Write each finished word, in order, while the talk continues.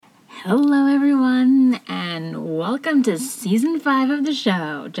Hello, everyone, and welcome to Season 5 of the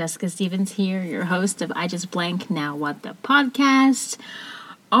show. Jessica Stevens here, your host of I Just Blank Now What the podcast.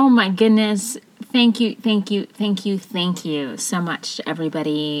 Oh my goodness. Thank you so much to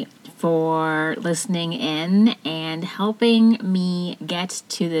everybody for listening in and helping me get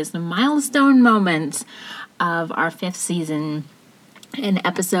to this milestone moment of our 5th season. In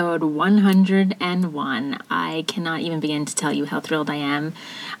episode 101, I cannot even begin to tell you how thrilled I am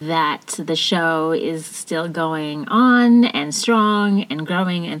that the show is still going on and strong and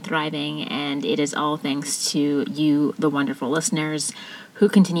growing and thriving, and it is all thanks to you, the wonderful listeners, who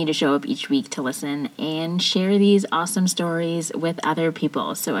continue to show up each week to listen and share these awesome stories with other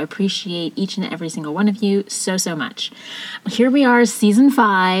people. So I appreciate each and every single one of you so much. Here we are, Season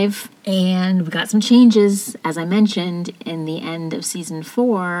 5, and we got some changes, as I mentioned, in the end of Season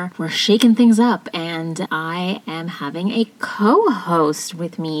 4. We're shaking things up, and I am having a co-host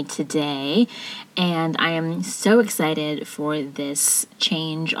with me today, and I am so excited for this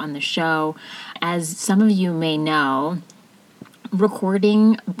change on the show. As some of you may know,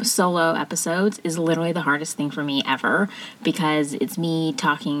 recording solo episodes is literally the hardest thing for me ever, because it's me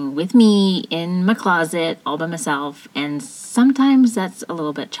talking with me in my closet all by myself, and sometimes that's a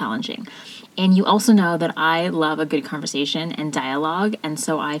little bit challenging. And you also know that I love a good conversation and dialogue, and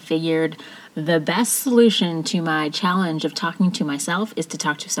so I figured the best solution to my challenge of talking to myself is to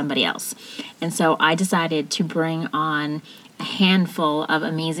talk to somebody else. And so I decided to bring on a handful of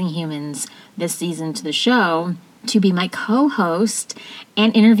amazing humans this season to the show to be my co-host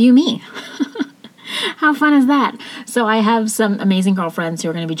and interview me. How fun is that? So I have some amazing girlfriends who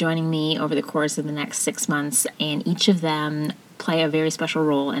are going to be joining me over the course of the next 6 months, and each of them play a very special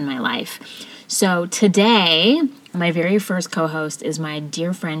role in my life. So today, my very first co-host is my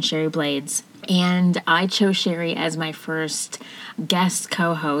dear friend, Sheri Blades. And I chose Sheri as my first guest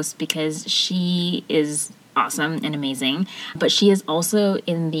co-host because she is awesome and amazing, but she is also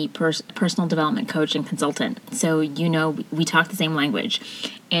in the personal development coach and consultant. So, you know, we talk the same language,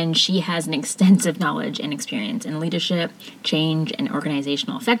 and she has an extensive knowledge and experience in leadership, change, and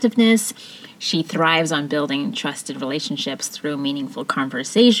organizational effectiveness. She thrives on building trusted relationships through meaningful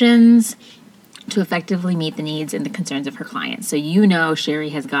conversations to effectively meet the needs and the concerns of her clients. So you know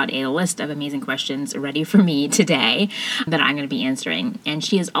Sheri has got a list of amazing questions ready for me today that I'm going to be answering. And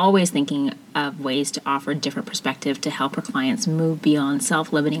she is always thinking of ways to offer different perspective to help her clients move beyond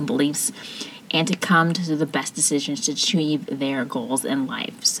self-limiting beliefs and to come to the best decisions to achieve their goals in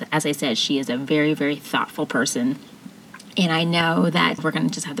life. So, as I said, she is a very, very thoughtful person. And I know that we're going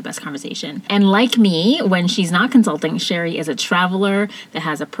to just have the best conversation. And like me, when she's not consulting, Sheri is a traveler that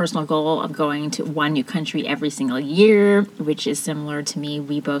has a personal goal of going to one new country every single year, which is similar to me.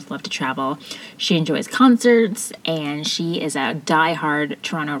 We both love to travel. She enjoys concerts, and she is a diehard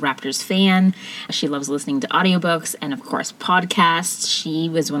Toronto Raptors fan. She loves listening to audiobooks and, of course, podcasts. She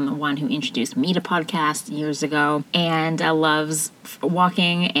was the one who introduced me to podcasts years ago, and loves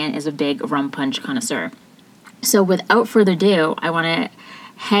walking and is a big rum punch connoisseur. So without further ado, I want to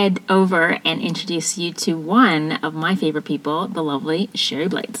head over and introduce you to one of my favorite people, the lovely Sheri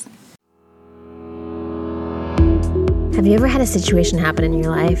Blades. Have you ever had a situation happen in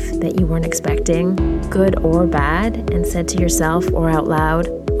your life that you weren't expecting, good or bad, and said to yourself or out loud,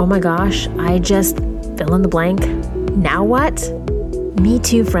 "Oh my gosh, I just fill in the blank. Now what?" Me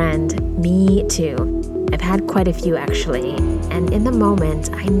too, friend. Me too. I've had quite a few actually, and in the moment,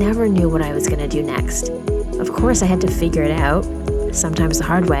 I never knew what I was going to do next. Of course, I had to figure it out, sometimes the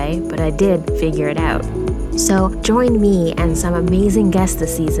hard way, but I did figure it out. So join me and some amazing guests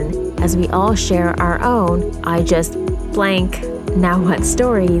this season as we all share our own I just blank now what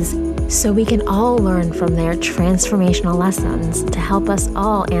stories, so we can all learn from their transformational lessons to help us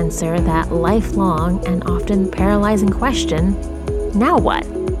all answer that lifelong and often paralyzing question, now what?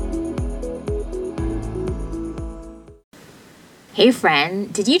 Hey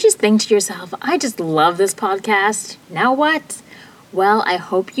friend, did you just think to yourself, I just love this podcast, now what? Well, I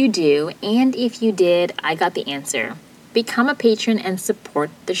hope you do, and if you did, I got the answer. Become a patron and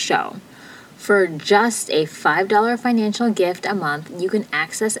support the show. For just a $5 financial gift a month, you can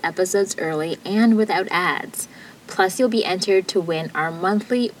access episodes early and without ads. Plus, you'll be entered to win our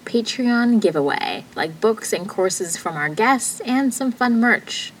monthly Patreon giveaway, like books and courses from our guests and some fun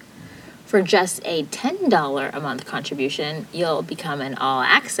merch. For just a $10 a month contribution, you'll become an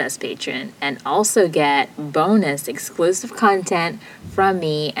all-access patron and also get bonus exclusive content from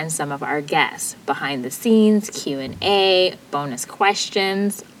me and some of our guests, behind the scenes, Q&A, bonus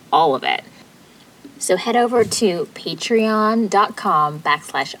questions, all of it. So head over to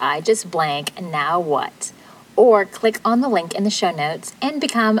patreon.com/IJustBlank now what, or click on the link in the show notes and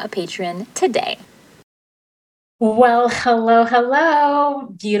become a patron today. Well, hello,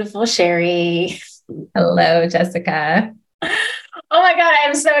 beautiful Sheri. Hello, Jessica. Oh my God,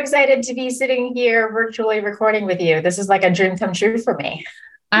 I'm so excited to be sitting here virtually recording with you. This is like a dream come true for me.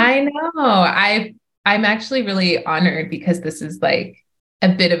 I know. I'm actually really honored because this is like a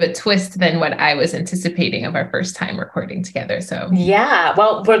bit of a twist than what I was anticipating of our first time recording together. So Yeah,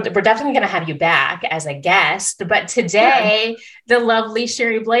 well, we're definitely going to have you back as a guest, but today the lovely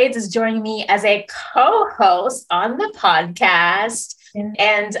Sheri Blades is joining me as a co-host on the podcast. yeah.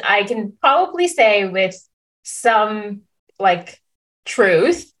 And I can probably say with some like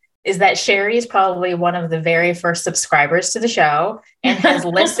truth is that Sheri is probably one of the very first subscribers to the show and has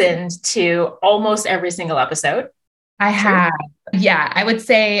listened to almost every single episode. I True? have. Yeah, I would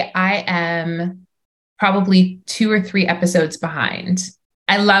say I am probably 2 or 3 episodes behind.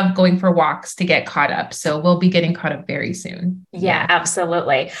 I love going for walks to get caught up. So we'll be getting caught up very soon. Yeah,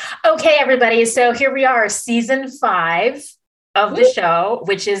 absolutely. Okay, everybody. So here we are, season 5 of the show,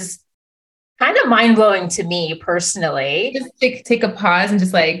 which is kind of mind blowing to me personally. Just take a pause and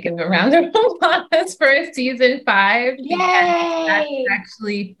just like give a round of applause for season 5 because that's Yay!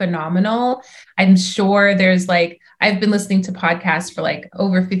 actually phenomenal. I'm sure there's like, I've been listening to podcasts for like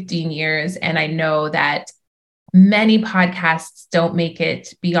over 15 years, and I know that many podcasts don't make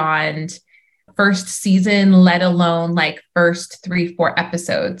it beyond first season, let alone like first 3, 4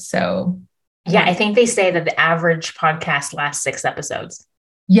 episodes. So Yeah, I think they say that the average podcast lasts 6 episodes.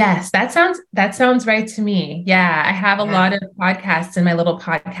 yes, that sounds right to me. Yeah, I have a lot of podcasts in my little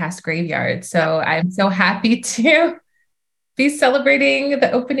podcast graveyard. So I'm so happy to be celebrating the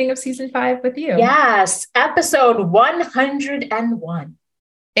opening of season 5 with you. Yes, episode 101.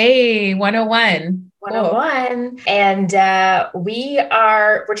 Hey, 101. 101. Cool. And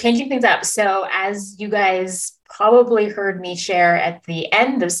we're changing things up. So as you guys probably heard me share at the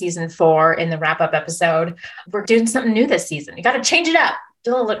end of season 4 in the wrap-up episode, we're doing something new this season. You got to change it up.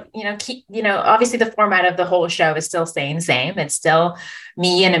 Obviously the format of the whole show is still staying the same. It's still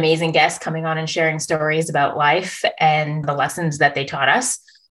me and amazing guests coming on and sharing stories about life and the lessons that they taught us.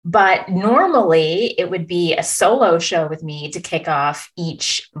 But normally it would be a solo show with me to kick off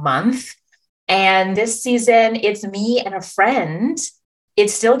each month. And this season, it's me and a friend.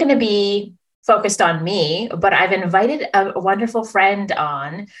 It's still going to be focused on me, but I've invited a wonderful friend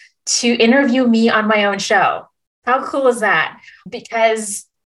on to interview me on my own show. How cool is that? Because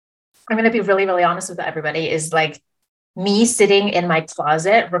I'm going to be really, really honest with everybody, is like me sitting in my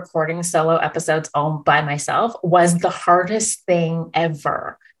closet recording solo episodes all by myself was the hardest thing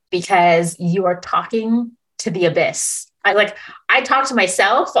ever, because you are talking to the abyss. I talk to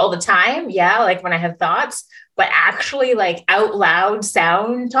myself all the time. Yeah. Like when I have thoughts, but actually like out loud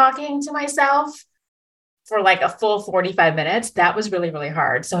sound talking to myself for like a full 45 minutes, that was really, really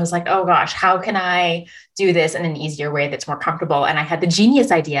hard. So I was like, oh gosh, how can I do this in an easier way that's more comfortable? And I had the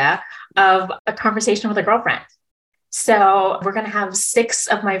genius idea of a conversation with a girlfriend. So we're going to have 6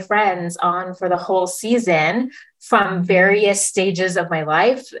 of my friends on for the whole season from various stages of my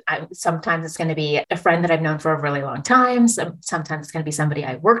life. Sometimes it's going to be a friend that I've known for a really long time. Sometimes it's going to be somebody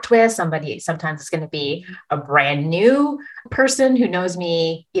I worked with, sometimes it's going to be a brand new person who knows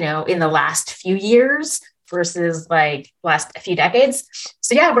me, in the last few years versus like last few decades.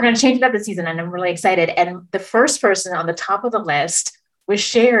 So yeah, we're going to change it up this season and I'm really excited. And the first person on the top of the list was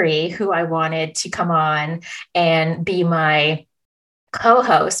Sheri, who I wanted to come on and be my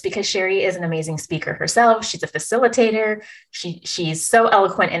co-host because Sheri is an amazing speaker herself. She's a facilitator. She's so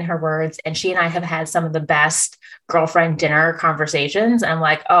eloquent in her words. And she and I have had some of the best girlfriend dinner conversations. I'm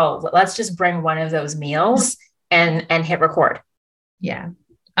like, oh, let's just bring one of those meals and hit record. Yeah.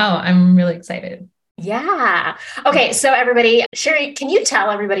 Oh, I'm really excited. Yeah. Okay. So everybody, Sheri, can you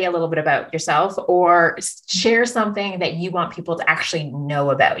tell everybody a little bit about yourself or share something that you want people to actually know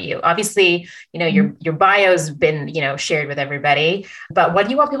about you? Obviously, your bio's been, shared with everybody, but what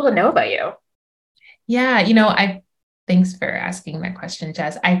do you want people to know about you? Yeah. Thanks for asking that question,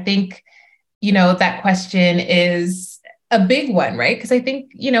 Jess. I think, that question is a big one, right? Because I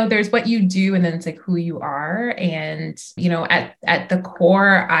think, there's what you do and then it's like who you are. And, at the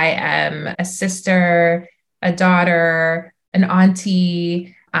core, I am a sister, a daughter, an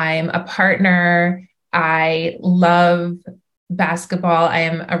auntie. I'm a partner. I love basketball. I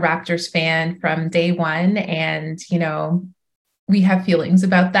am a Raptors fan from day one. And, we have feelings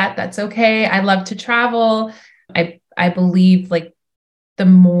about that. That's okay. I love to travel. I believe like the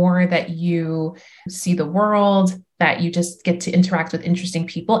more that you see the world, that you just get to interact with interesting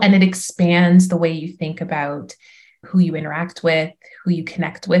people and it expands the way you think about who you interact with, who you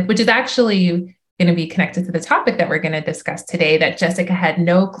connect with, which is actually going to be connected to the topic that we're going to discuss today, that Jessica had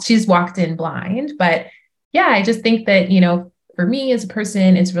she's walked in blind. But yeah, I just think that, for me as a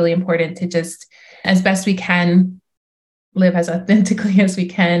person, it's really important to just, as best we can, live as authentically as we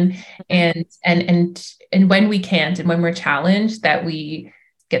can. And when we can't, and when we're challenged, that we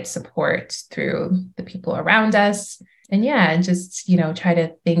get support through the people around us. And yeah, and just, try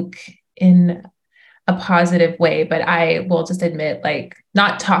to think in a positive way. But I will just admit, like,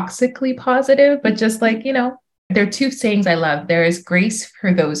 not toxically positive, but just like, there are two sayings I love. There is grace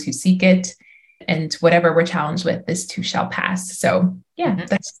for those who seek it, and whatever we're challenged with, this too shall pass. So yeah,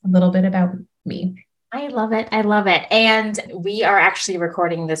 that's a little bit about me. I love it. I love it. And we are actually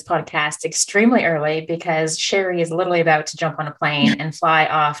recording this podcast extremely early because Sheri is literally about to jump on a plane and fly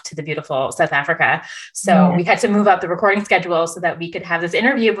off to the beautiful South Africa. So we had to move up the recording schedule so that we could have this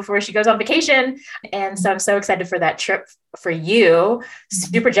interview before she goes on vacation. And so I'm so excited for that trip for you.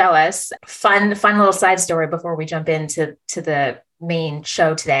 Super jealous. Fun little side story before we jump into the main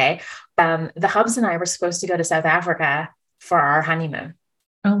show today. The Hubs and I were supposed to go to South Africa for our honeymoon.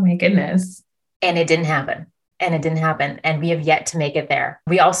 Oh my goodness. And it didn't happen. And we have yet to make it there.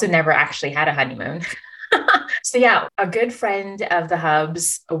 We also never actually had a honeymoon. So yeah, a good friend of the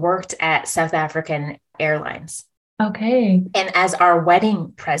Hubs worked at South African Airlines. Okay. And as our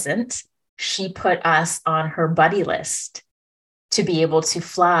wedding present, she put us on her buddy list to be able to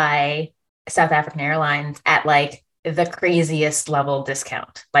fly South African Airlines at like the craziest level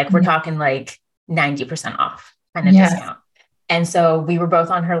discount. Like we're talking like 90% off kind of discount. And so we were both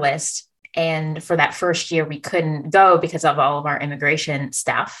on her list. And for that first year, we couldn't go because of all of our immigration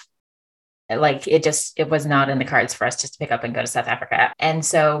stuff. Like it was not in the cards for us just to pick up and go to South Africa. And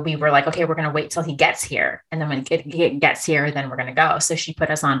so we were like, okay, we're going to wait till he gets here. And then when he gets here, then we're going to go. So she put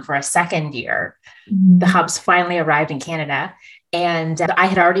us on for a second year. The Hubs finally arrived in Canada. And I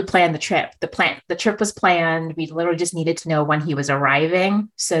had already planned the trip. The trip was planned. We literally just needed to know when he was arriving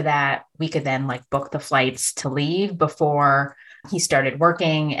so that we could then like book the flights to leave before he started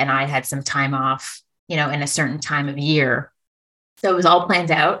working, and I had some time off, in a certain time of year. So it was all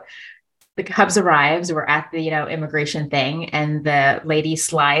planned out. The Hubs arrives, we're at the, immigration thing, and the lady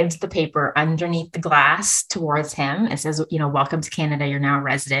slides the paper underneath the glass towards him and says, welcome to Canada. You're now a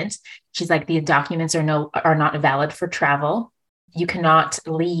resident. She's like, the documents are not valid for travel. You cannot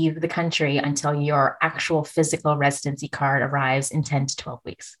leave the country until your actual physical residency card arrives in 10 to 12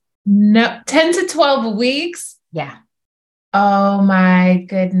 weeks. No, 10 to 12 weeks? Yeah. Oh my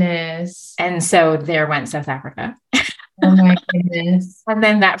goodness. And so there went South Africa. Oh my goodness. And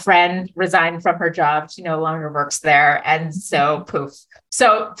then that friend resigned from her job. She no longer works there. And so poof.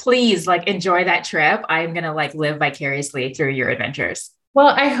 So please enjoy that trip. I'm going to live vicariously through your adventures. Well,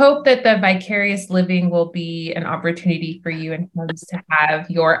 I hope that the vicarious living will be an opportunity for you and Hubs to have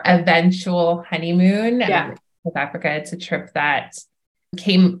your eventual honeymoon. Yeah. South Africa. It's a trip that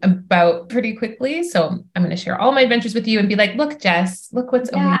came about pretty quickly. So I'm going to share all my adventures with you and be like, look, Jess, look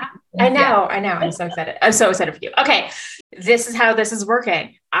what's over here. I know. I'm so excited. I'm so excited for you. Okay. This is how this is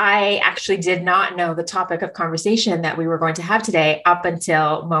working. I actually did not know the topic of conversation that we were going to have today up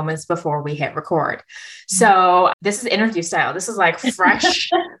until moments before we hit record. So this is interview style. This is fresh.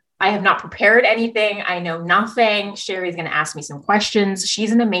 I have not prepared anything. I know nothing. Sheri's going to ask me some questions.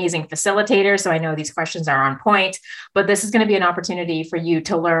 She's an amazing facilitator, so I know these questions are on point, but this is going to be an opportunity for you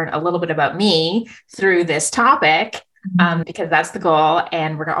to learn a little bit about me through this topic, because that's the goal.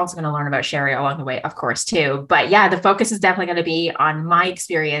 And we're also going to learn about Sheri along the way, of course, too. But yeah, the focus is definitely going to be on my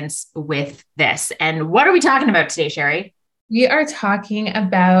experience with this. And what are we talking about today, Sheri? We are talking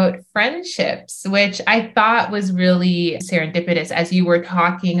about friendships, which I thought was really serendipitous as you were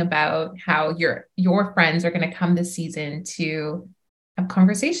talking about how your friends are going to come this season to have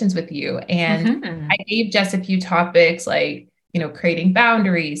conversations with you. And I gave Jess a few topics creating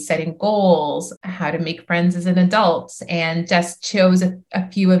boundaries, setting goals, how to make friends as an adult. And Jess chose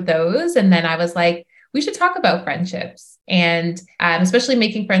a few of those. And then I was like, we should talk about friendships and especially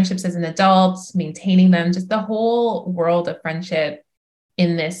making friendships as an adult, maintaining them, just the whole world of friendship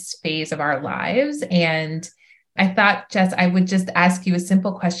in this phase of our lives. And I thought, Jess, I would just ask you a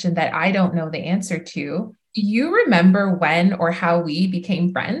simple question that I don't know the answer to. Do you remember when or how we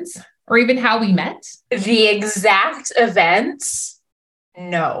became friends or even how we met? The exact events?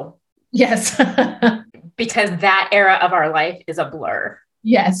 No. Yes. Because that era of our life is a blur.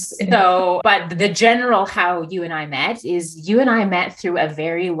 Yes. So, but the general how you and I met is you and I met through a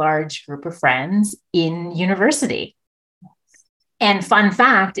very large group of friends in university. And fun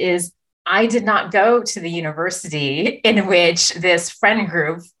fact is I did not go to the university in which this friend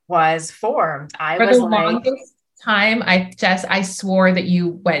group was formed. I was longest time, I swore that you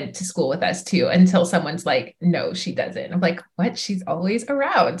went to school with us too, until someone's like, no, she doesn't. I'm like, what? She's always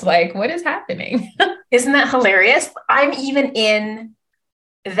around. Like, what is happening? Isn't that hilarious? I'm even in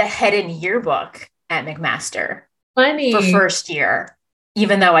the head in yearbook at McMaster for Funny. first year,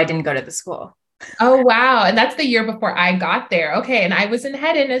 even though I didn't go to the school. Oh, wow. And that's the year before I got there. Okay. And I was in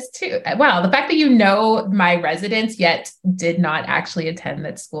Hedon as too. Wow. The fact that you know my residence yet did not actually attend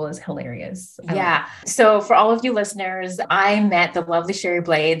that school is hilarious. Yeah. So for all of you listeners, I met the lovely Sheri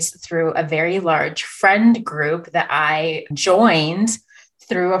Blades through a very large friend group that I joined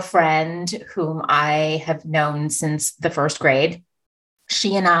through a friend whom I have known since the first grade.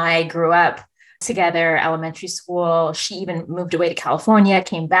 She and I grew up together, elementary school. She even moved away to California,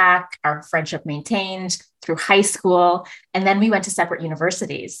 came back. Our friendship maintained through high school. And then we went to separate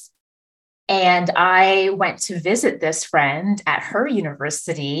universities. And I went to visit this friend at her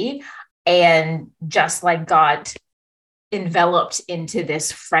university and just like got enveloped into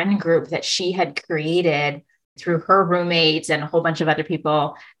this friend group that she had created through her roommates and a whole bunch of other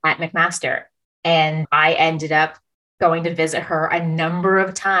people at McMaster. And I ended up going to visit her a number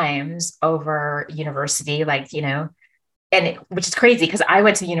of times over university, like, you know, which is crazy because I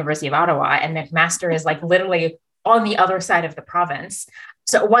went to the University of Ottawa and McMaster is like literally on the other side of the province.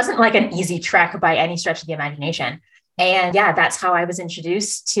 So it wasn't like an easy trek by any stretch of the imagination. And yeah, that's how I was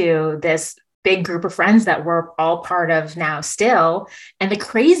introduced to this big group of friends that we're all part of now still. And the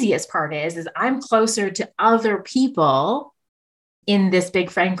craziest part is I'm closer to other people in this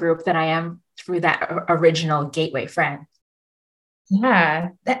big friend group than I am through that original gateway friend. Yeah,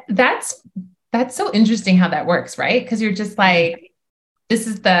 that's so interesting how that works, right? Because you're just like, this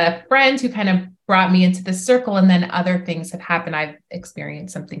is the friend who kind of brought me into the circle, and then other things have happened. I've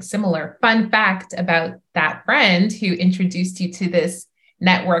experienced something similar. Fun fact about that friend who introduced you to this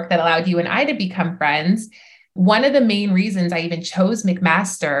network that allowed you and I to become friends. One of the main reasons I even chose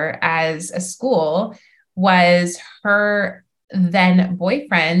McMaster as a school was her then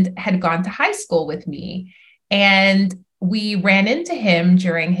boyfriend had gone to high school with me. And we ran into him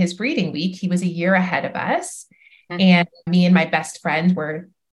during his reading week. He was a year ahead of us. Mm-hmm. And me and my best friend were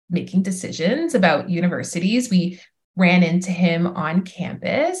making decisions about universities. We ran into him on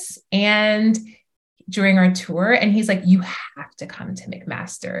campus and during our tour, and he's like, you have to come to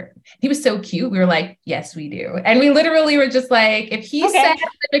McMaster. He was so cute. We were like, yes, we do. And we literally were just like, if he said that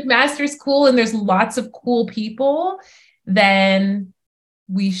McMaster's cool and there's lots of cool people, then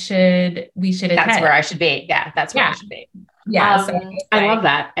we should attend. That's where I should be. Yeah, that's where I should be. Yeah. I love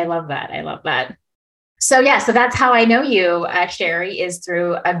that. I love that. So yeah, so that's how I know you, Sheri, is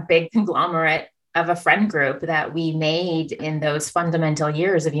through a big conglomerate of a friend group that we made in those fundamental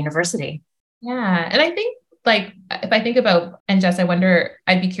years of university. Yeah. And I think like, if I think about, and Jess, I wonder,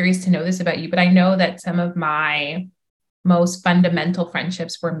 I'd be curious to know this about you, but I know that some of my most fundamental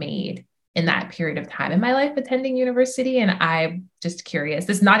friendships were made in that period of time in my life attending university. And I'm just curious,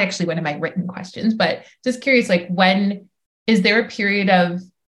 this is not actually one of my written questions, but just curious, like, when is there a period of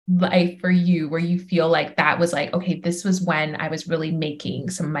life for you where you feel like that was like, okay, this was when I was really making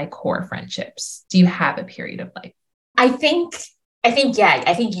some of my core friendships? Do you have a period of life? I think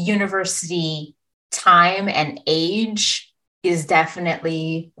university time and age is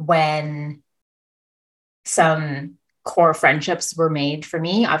definitely when some core friendships were made for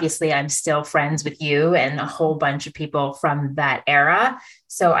me. Obviously, I'm still friends with you and a whole bunch of people from that era.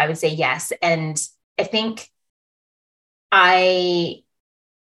 So I would say yes. And I think I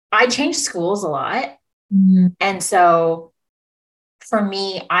changed schools a lot. Mm-hmm. And so for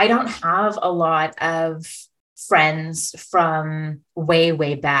me, I don't have a lot of friends from way,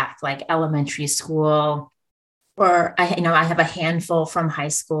 way back, like elementary school, or I have a handful from high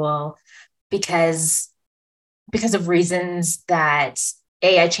school because of reasons that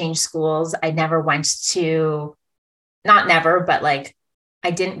I changed schools. I never went to, not never, but like I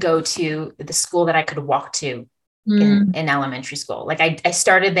didn't go to the school that I could walk to in elementary school. Like I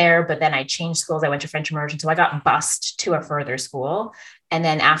started there, but then I changed schools. I went to French immersion. So I got bused to a further school. And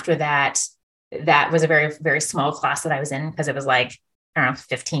then after that, that was a very, very small class that I was in because it was like, I don't know,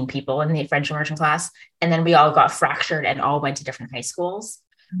 15 people in the French immersion class. And then we all got fractured and all went to different high schools.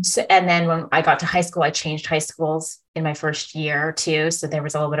 So, and then when I got to high school, I changed high schools in my first year or two. So there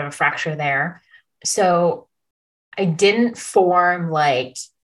was a little bit of a fracture there. So I didn't form like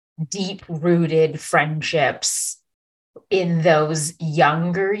deep rooted friendships in those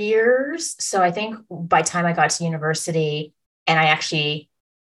younger years. So I think by the time I got to university and I actually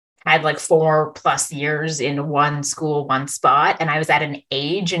had like 4+ years in one school, one spot. And I was at an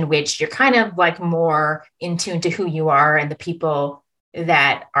age in which you're kind of like more in tune to who you are and the people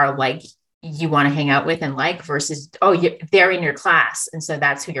that are like you want to hang out with and like versus, oh, they're in your class. And so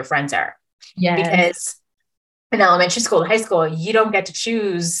that's who your friends are. Yes. Because in elementary school, high school, you don't get to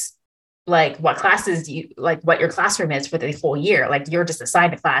choose like what classes you like, what your classroom is for the whole year. Like you're just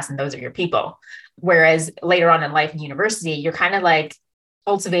assigned a class and those are your people. Whereas later on in life in university, you're kind of like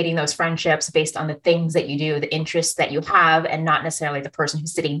cultivating those friendships based on the things that you do, the interests that you have, and not necessarily the person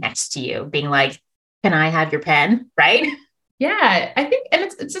who's sitting next to you being like, can I have your pen? Right. Yeah, I think, and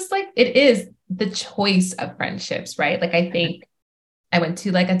it's just like, it is the choice of friendships, right? Like, I think I went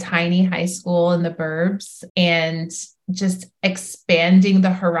to like a tiny high school in the burbs, and just expanding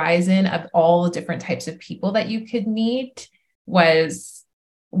the horizon of all the different types of people that you could meet was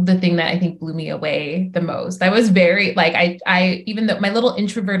the thing that I think blew me away the most. I was very like, even though my little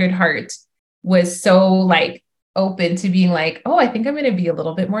introverted heart was so like open to being like, oh, I think I'm going to be a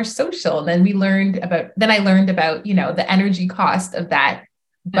little bit more social. And then I learned about, the energy cost of that.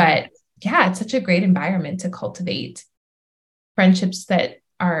 But yeah, it's such a great environment to cultivate friendships that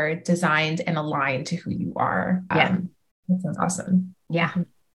are designed and aligned to who you are. Yeah. That sounds awesome. Yeah.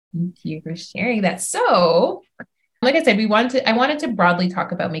 Thank you for sharing that. So, like I said, I wanted to broadly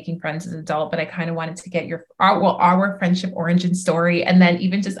talk about making friends as an adult, but I kind of wanted to get our friendship origin story, and then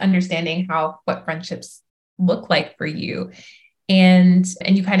even just understanding what friendships look like for you. And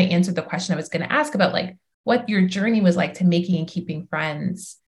you kind of answered the question I was going to ask about, like what your journey was like to making and keeping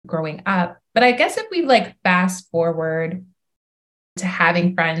friends growing up. But I guess if we like fast forward to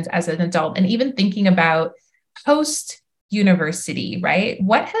having friends as an adult and even thinking about post university, right?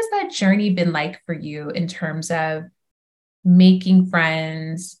 What has that journey been like for you in terms of making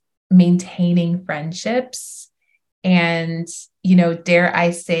friends, maintaining friendships, and, dare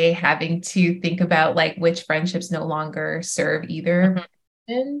I say, having to think about like which friendships no longer serve either?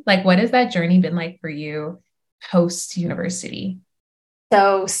 Like, what has that journey been like for you post university?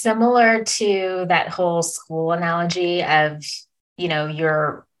 So similar to that whole school analogy of,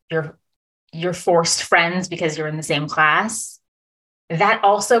 you're forced friends because you're in the same class. That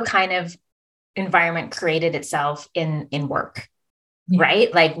also kind of environment created itself in work. Yeah.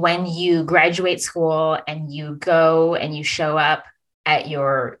 Right? Like when you graduate school and you go and you show up at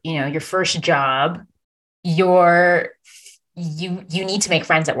your first job, you need to make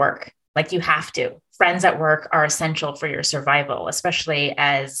friends at work. Like you have to. Friends at work are essential for your survival, especially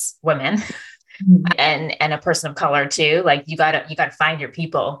as women and a person of color too. Like you gotta find your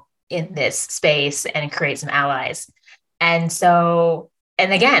people in this space and create some allies. And so,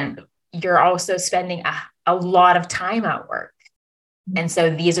 and again, you're also spending a lot of time at work. And so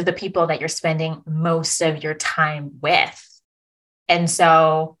these are the people that you're spending most of your time with. And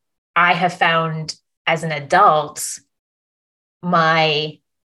so I have found as an adult, my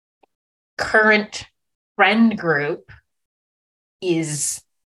current friend group is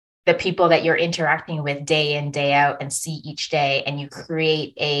the people that you're interacting with day in, day out, and see each day. And you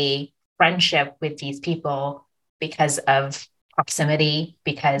create a friendship with these people because of proximity,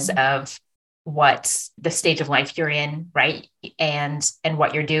 because of what the stage of life you're in, right? And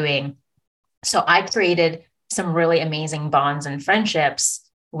what you're doing. So I created some really amazing bonds and friendships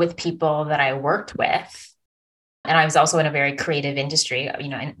with people that I worked with. And I was also in a very creative industry,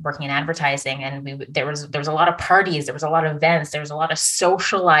 and working in advertising. And there was a lot of parties, there was a lot of events, there was a lot of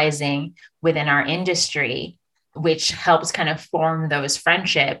socializing within our industry, which helps kind of form those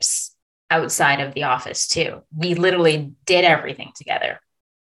friendships outside of the office too. We literally did everything together.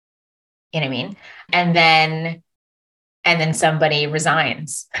 You know what I mean? And then somebody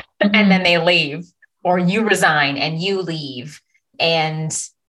resigns and then they leave, or you resign and you leave, and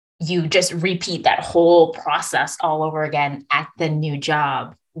you just repeat that whole process all over again at the new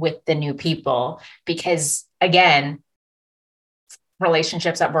job with the new people. Because again,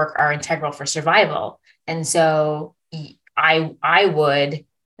 relationships at work are integral for survival. And so I would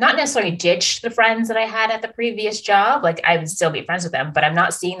not necessarily ditch the friends that I had at the previous job. Like I would still be friends with them, but I'm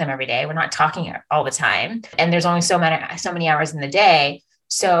not seeing them every day. We're not talking all the time. And there's only so many hours in the day.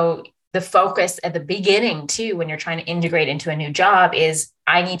 So the focus at the beginning too, when you're trying to integrate into a new job, is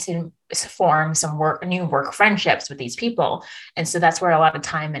I need to form some new work friendships with these people. And so that's where a lot of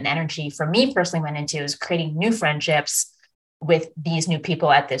time and energy for me personally went into, is creating new friendships with these new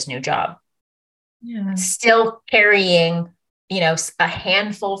people at this new job. Yeah. Still carrying, a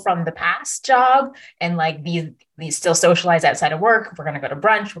handful from the past job, and like these still socialize outside of work. We're going to go to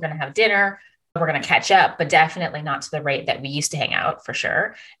brunch, we're going to have dinner, we're going to catch up, but definitely not to the rate that we used to hang out, for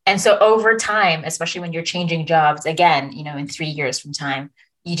sure. And so over time, especially when you're changing jobs again, in 3 years from time,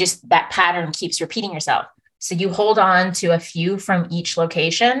 that pattern keeps repeating yourself. So you hold on to a few from each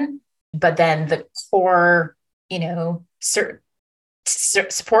location, but then the core,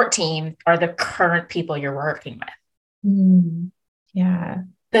 support team are the current people you're working with. Yeah.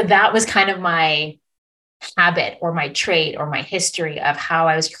 So that was kind of my habit or my trait or my history of how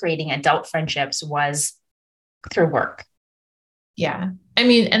I was creating adult friendships was through work. Yeah. I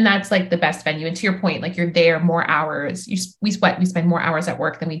mean, and that's like the best venue. And to your point, like you're there more hours. We spend more hours at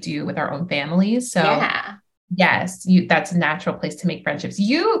work than we do with our own families. So Yeah. yes, that's a natural place to make friendships.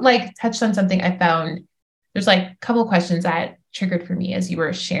 You like touched on something I found. There's like a couple of questions that triggered for me as you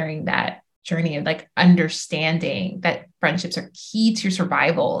were sharing that journey of like understanding that friendships are key to your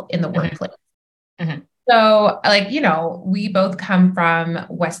survival in the workplace. Mm-hmm. So like, we both come from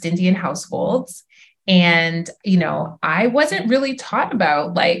West Indian households. And, I wasn't really taught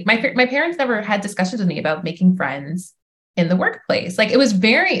about like my parents never had discussions with me about making friends in the workplace. Like it was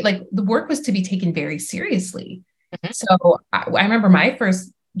very like the work was to be taken very seriously. Mm-hmm. So I remember my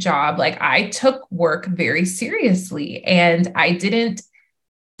first job, like I took work very seriously and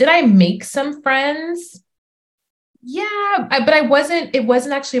did I make some friends? Yeah, but it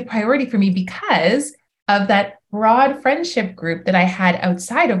wasn't actually a priority for me because of that broad friendship group that I had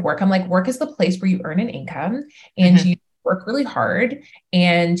outside of work. I'm like, work is the place where you earn an income and Mm-hmm. you work really hard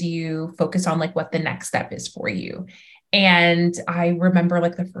and you focus on like what the next step is for you. And I remember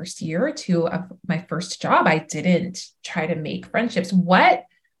like the first year or two of my first job, I didn't try to make friendships. What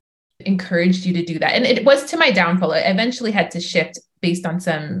encouraged you to do that? And it was to my downfall. I eventually had to shift based on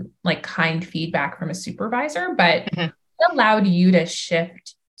some like kind feedback from a supervisor, but Mm-hmm. what allowed you to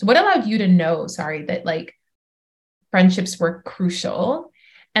shift? So what allowed you to know, sorry, that like friendships were crucial?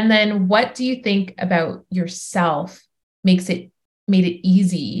 And then what do you think about yourself made it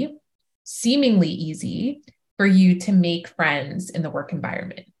easy, seemingly easy for you to make friends in the work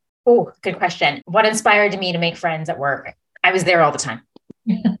environment? Oh, good question. What inspired me to make friends at work? I was there all the time.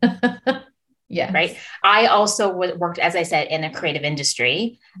 Yes. Right. I also worked, as I said, in a creative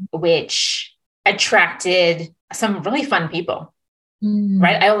industry, which attracted some really fun people.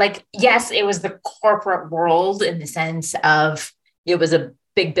 Right. I like, yes, it was the corporate world in the sense of it was a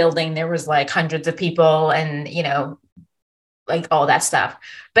big building. There was like hundreds of people and, like all that stuff.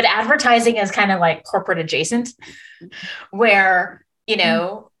 But advertising is kind of like corporate adjacent where,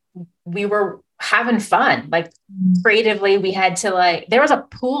 we were having fun. Like creatively, we had to like, there was a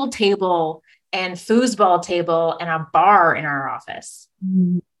pool table and foosball table and a bar in our office.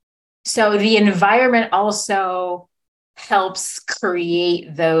 So the environment also helps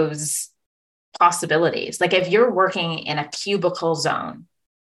create those possibilities. Like if you're working in a cubicle zone,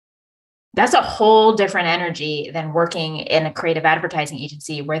 that's a whole different energy than working in a creative advertising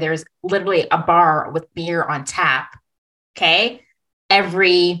agency where there's literally a bar with beer on tap. Okay.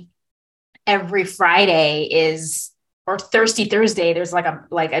 Every Friday or Thirsty Thursday, there's like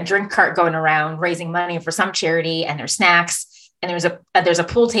a drink cart going around raising money for some charity, and there's snacks, and there's a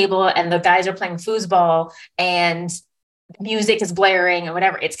pool table, and the guys are playing foosball, and music is blaring and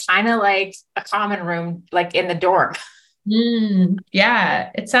whatever. It's kind of like a common room, like in the dorm.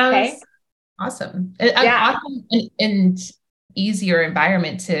 Yeah, it sounds Okay. awesome. Yeah. Awesome and easier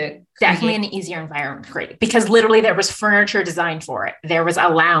environment to Definitely create. an easier environment to create because literally there was furniture designed for it. There was a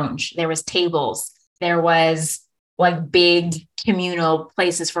lounge, there was tables, there was like big communal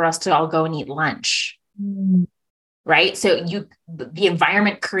places for us to all go and eat lunch. Right. So the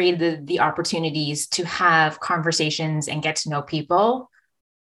environment created the opportunities to have conversations and get to know people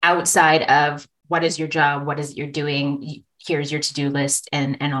outside of what is your job, what is it you're doing, here's your to-do list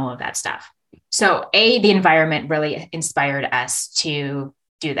and all of that stuff. So the environment really inspired us to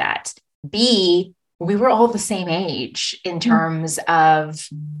do that. B, we were all the same age in terms of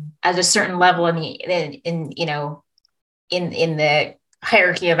at a certain level in the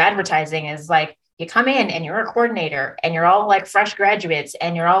hierarchy of advertising is like you come in and you're a coordinator and you're all like fresh graduates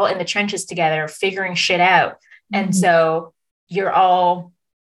and you're all in the trenches together figuring shit out. And so you're all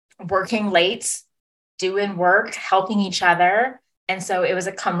working late, doing work, helping each other. And so it was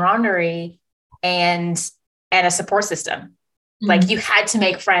a camaraderie and a support system. Like you had to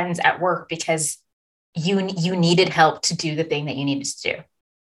make friends at work because you needed help to do the thing that you needed to do.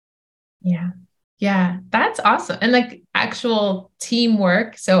 Yeah. Yeah, that's awesome. And like actual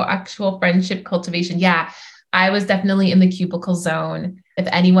teamwork, so actual friendship cultivation. Yeah, I was definitely in the cubicle zone. If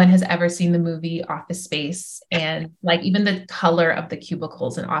anyone has ever seen the movie Office Space and like even the color of the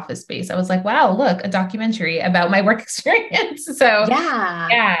cubicles in Office Space, I was like, wow, look, a documentary about my work experience. So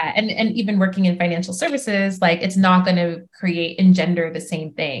yeah, and even working in financial services, like it's not going to engender the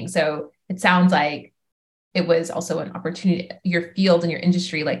same thing. So it sounds like it was also an opportunity, your field and your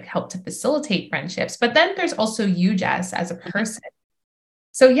industry like helped to facilitate friendships. But then there's also you, Jess, as a person.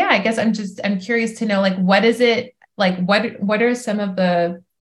 So yeah, I guess I'm curious to know, like, what is it like what are some of the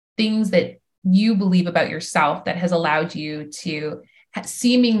things that you believe about yourself that has allowed you to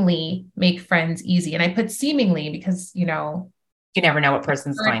seemingly make friends easy? And I put seemingly because, You never know what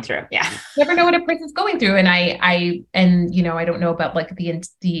person's going through. Yeah. never know what a person's going through. And I don't know about like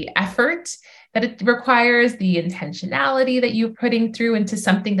the effort that it requires, the intentionality that you're putting through into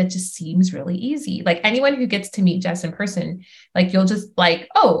something that just seems really easy. Like anyone who gets to meet Jess in person, like you'll just like,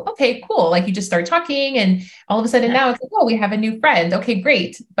 oh, okay, cool. Like you just start talking and all of a sudden now it's like, oh, we have a new friend. Okay,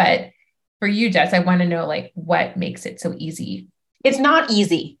 great. But for you, Jess, I want to know like what makes it so easy. It's not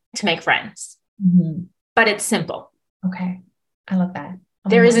easy to make friends, but it's simple. Okay. I love that.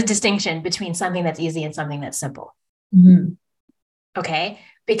 There is a distinction between something that's easy and something that's simple. Okay.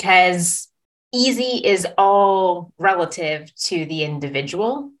 Because easy is all relative to the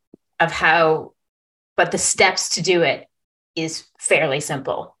individual of how, but the steps to do it is fairly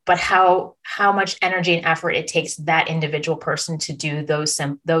simple. But how much energy and effort it takes that individual person to do those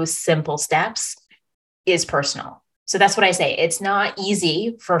simple steps is personal. So that's what I say. It's not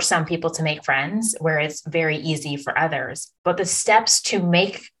easy for some people to make friends, where it's very easy for others. But the steps to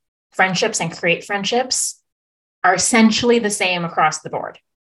make friendships and create friendships are essentially the same across the board.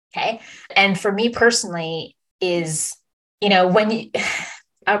 Okay. And for me personally is, when you,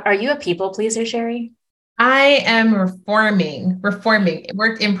 are you a people pleaser, Sheri? I am reforming,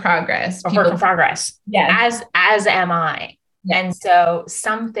 work in progress. Work in progress. Yeah. As am I. Yes. And so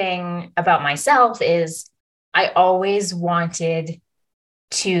something about myself is I always wanted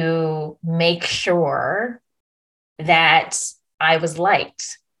to make sure that I was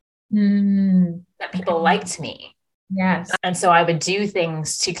liked, that people liked me. Yes. And so I would do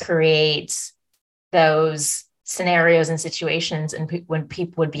things to create those scenarios and situations. And when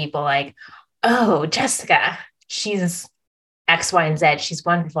people would be like, oh, Jessica, she's X, Y, and Z. She's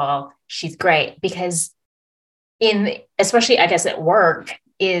wonderful. She's great. Because especially I guess at work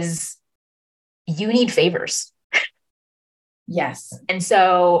is you need favors. Yes. And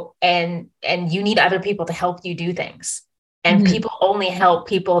so, and you need other people to help you do things. And people only help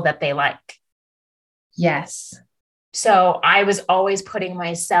people that they like. Yes. So I was always putting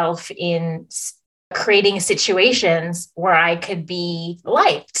myself in creating situations where I could be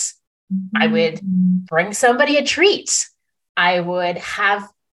liked. I would bring somebody a treat. I would have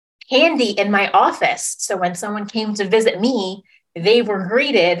candy in my office. So when someone came to visit me, they were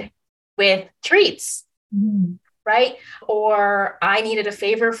greeted with treats, right? Or I needed a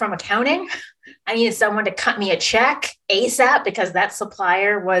favor from accounting. I needed someone to cut me a check ASAP because that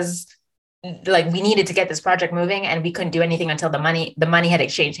supplier was like, we needed to get this project moving and we couldn't do anything until the money had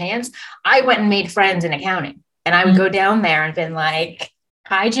exchanged hands. I went and made friends in accounting, and I would go down there and been like,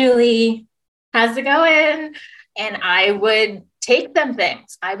 hi, Julie, how's it going? And I would take them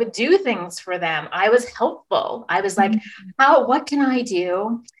things. I would do things for them. I was helpful. I was like, what can I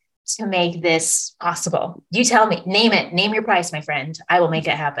do to make this possible? You tell me, name your price, my friend. I will make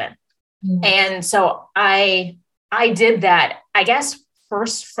it happen. And so I did that, I guess,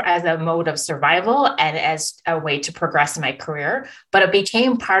 first as a mode of survival and as a way to progress in my career, but it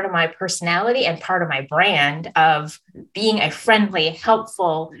became part of my personality and part of my brand of being a friendly,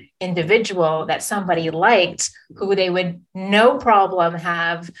 helpful individual that somebody liked, who they would no problem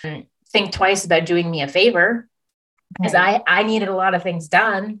have think twice about doing me a favor, because I needed a lot of things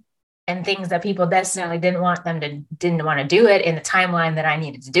done, and things that people necessarily didn't want to do it in the timeline that I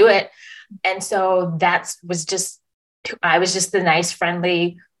needed to do it. And so I was just the nice,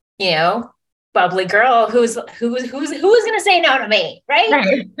 friendly, bubbly girl who's going to say no to me.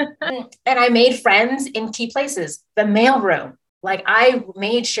 Right. And I made friends in key places, the mailroom. Like I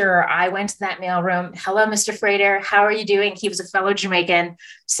made sure I went to that mailroom. Hello, Mr. Frater. How are you doing? He was a fellow Jamaican.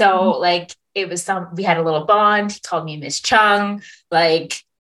 So like it was we had a little bond. He called me Miss Chung. Like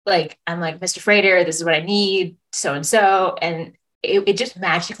I'm like, Mr. Frater, this is what I need. So-and-so. And it just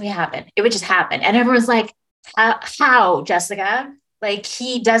magically happened. It would just happen. And everyone's like, how, Jessica? Like,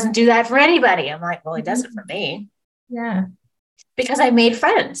 he doesn't do that for anybody. I'm like, well, he does it for me. Yeah. Because I made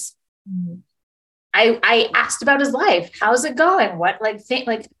friends. I asked about his life. How's it going? What,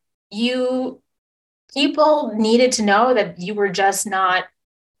 people needed to know that you were just not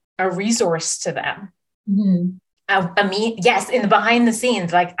a resource to them. Yes, in the behind the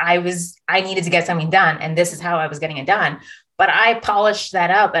scenes, like I needed to get something done, and this is how I was getting it done. But I polished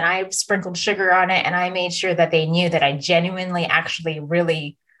that up and I sprinkled sugar on it, and I made sure that they knew that I genuinely actually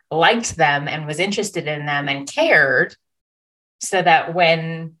really liked them and was interested in them and cared, so that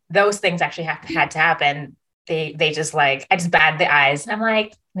when those things actually had to happen, they just like, I just batted the eyes. I'm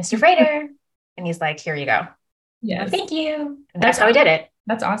like, Mr. Frater. And he's like, here you go. Yeah. Thank you. And that's how I did it.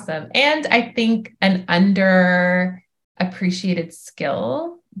 That's awesome. And I think an underappreciated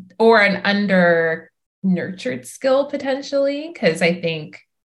skill or an under nurtured skill potentially, because I think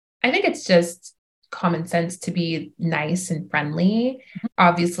it's just common sense to be nice and friendly.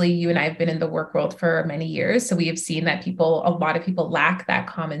 Obviously, you and I have been in the work world for many years, so we have seen that a lot of people lack that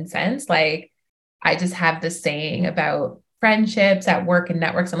common sense. Like I just have this saying about friendships at work and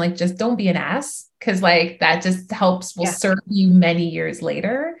networks. I'm like, just don't be an ass because like that just will Yeah. serve you many years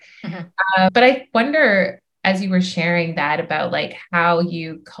later. Mm-hmm. But I wonder, as you were sharing that about like how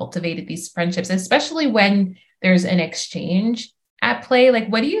you cultivated these friendships, especially when there's an exchange at play, like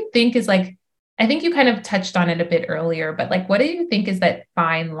what do you think is like, I think you kind of touched on it a bit earlier, but like, what do you think is that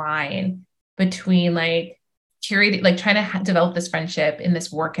fine line between like curating, like trying to develop this friendship in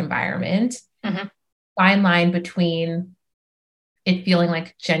this work environment, Mm-hmm. fine line between it feeling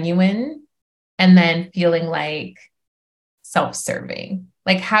like genuine and then feeling like self-serving?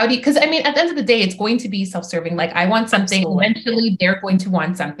 Like, how do you, because I mean, at the end of the day, it's going to be self-serving. Like, I want something, Absolutely. eventually they're going to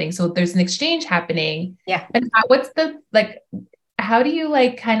want something. So there's an exchange happening. Yeah. And how do you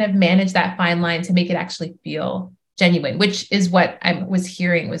like kind of manage that fine line to make it actually feel genuine, which is what I was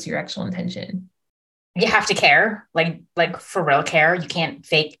hearing was your actual intention? You have to care, like for real care. You can't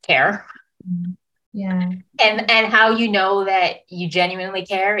fake care. Yeah. And how you know that you genuinely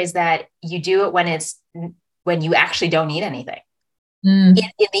care is that you do it when you actually don't need anything Mm,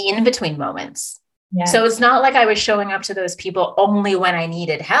 in the in-between moments. yeah. So it's not like I was showing up to those people only when I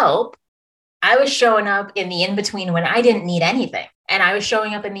needed help. I was showing up in the in-between when I didn't need anything. And I was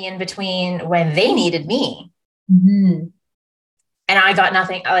showing up in the in-between when they needed me. Mm-hmm. And I got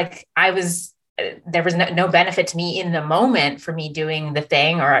nothing. Like there was no benefit to me in the moment for me doing the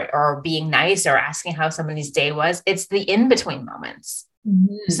thing or being nice or asking how somebody's day was. It's the in-between moments.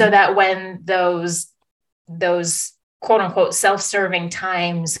 Mm-hmm. So that when those quote unquote self-serving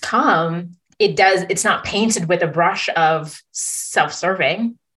times come, it's not painted with a brush of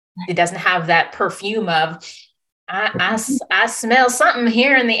self-serving. It doesn't have that perfume of I smell something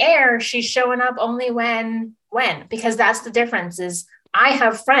here in the air. She's showing up only because that's the difference is I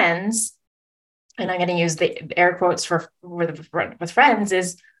have friends, and I'm going to use the air quotes with friends,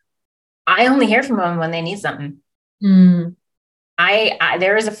 is I only hear from them when they need something. Mm.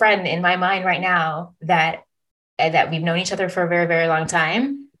 There is a friend in my mind right now that we've known each other for a very, very long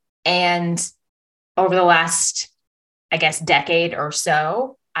time. And over the last, I guess, decade or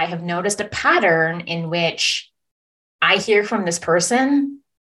so, I have noticed a pattern in which I hear from this person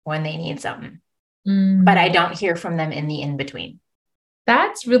when they need something, but I don't hear from them in the in-between.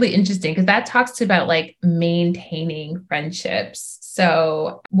 That's really interesting because that talks about like maintaining friendships.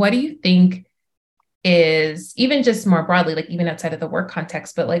 So, what do you think is even just more broadly, like even outside of the work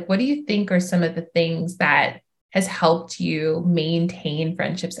context, but like what do you think are some of the things that has helped you maintain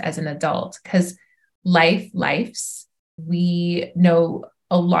friendships as an adult? Because life's, we know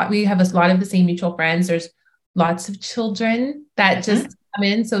a lot, we have a lot of the same mutual friends. There's lots of children that just come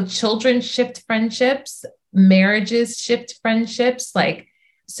in. So children shift friendships, marriages shift friendships. Like,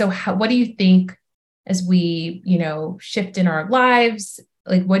 so what do you think as we, shift in our lives?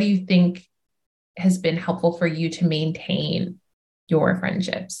 Like, what do you think has been helpful for you to maintain your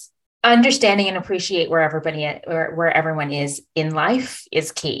friendships? Understanding and appreciate where everyone is in life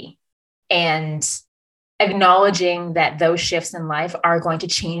is key. And acknowledging that those shifts in life are going to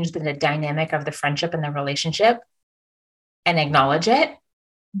change the dynamic of the friendship and the relationship, and acknowledge it.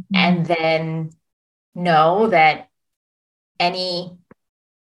 Mm-hmm. And then know that any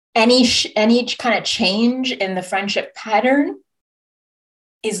kind of change in the friendship pattern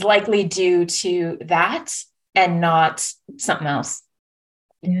is likely due to that and not something else.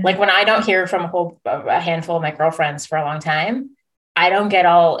 Yeah. Like when I don't hear from a handful of my girlfriends for a long time, I don't get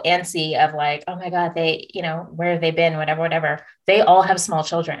all antsy of like, oh my God, they, where have they been? Whatever. They all have small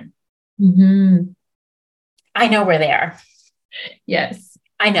children. Mm-hmm. I know where they are. Yes.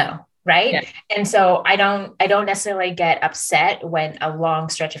 I know. Right. Yes. And so I don't necessarily get upset when a long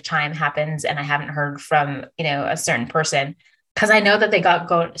stretch of time happens and I haven't heard from, a certain person, because I know that they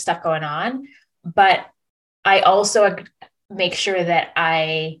got stuff going on. But I also make sure that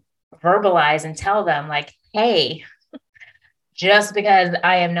I verbalize and tell them like, hey, just because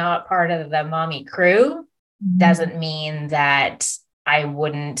I am not part of the mommy crew doesn't mean that I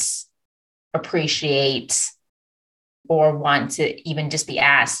wouldn't appreciate or want to even just be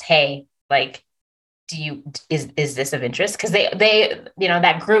asked, hey, like, is this of interest? Because they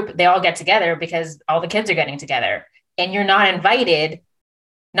that group, they all get together because all the kids are getting together, and you're not invited,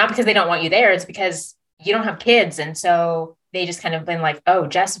 not because they don't want you there, it's because you don't have kids. And so they just kind of been like, oh,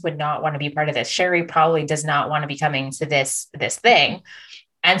 Jess would not want to be part of this. Sheri probably does not want to be coming to this thing.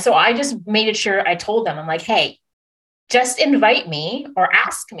 And so I just made sure I told them, I'm like, hey, just invite me or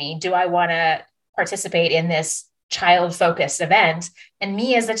ask me, do I want to participate in this child focused event? And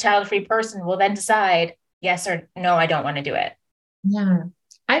me as a child free person will then decide yes or no, I don't want to do it. Yeah.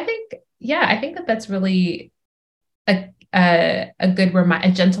 I think that that's really a good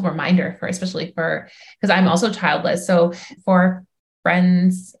a gentle reminder for, especially for, because I'm also childless. So for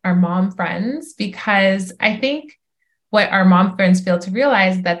friends, our mom friends, because I think what our mom friends fail to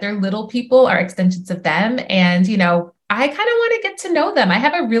realize is that their little people are extensions of them. And, I kind of want to get to know them. I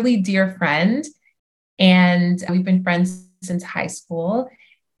have a really dear friend and we've been friends since high school.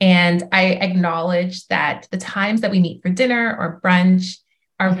 And I acknowledge that the times that we meet for dinner or brunch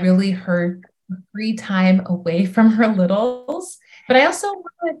are really her free time away from her littles. But I also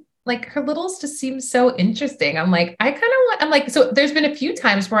want, like, her littles just seem so interesting. I'm like, so there's been a few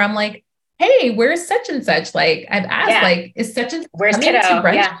times where I'm like, hey, where's such and such? Like, I've asked, like, is such and where's coming kiddo? to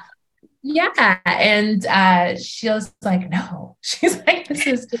brunch? Yeah. And she was like, no. She's like, this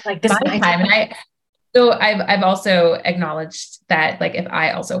is my time. And I've also acknowledged that, like, if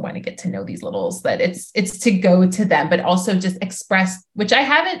I also want to get to know these littles, that it's to go to them, but also just express, which I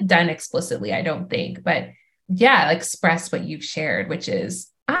haven't done explicitly, I don't think, but yeah, express what you've shared, which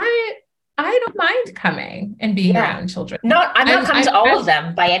is I don't mind coming and being around children. I'm not coming to all of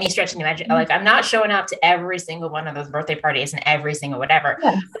them by any stretch of the imagination. Like, I'm not showing up to every single one of those birthday parties and every single whatever.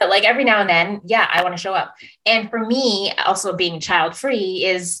 But like every now and then, I want to show up. And for me, also being child free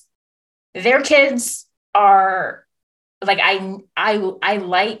is their kids are like, I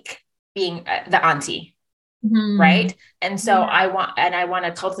like being the auntie. Right. And so I want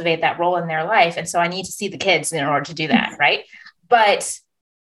to cultivate that role in their life. And so I need to see the kids in order to do that. Right. But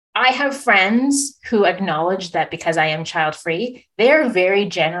I have friends who acknowledge that because I am child free, they're very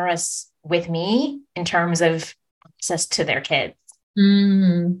generous with me in terms of access to their kids.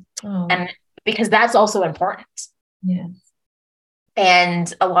 And because that's also important. Yes.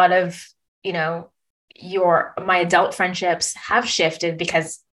 And a lot of, my adult friendships have shifted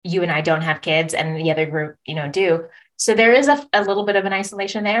because you and I don't have kids and the other group, do. So there is a little bit of an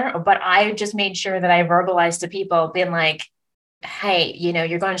isolation there, but I just made sure that I verbalized to people, being like, hey,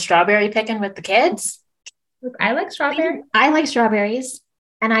 you're going strawberry picking with the kids. I like strawberries. I like strawberries,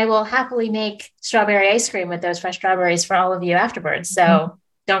 and I will happily make strawberry ice cream with those fresh strawberries for all of you afterwards. So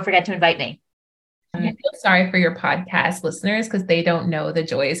don't forget to invite me. I feel sorry for your podcast listeners because they don't know the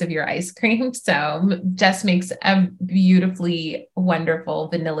joys of your ice cream. So Jess makes a beautifully wonderful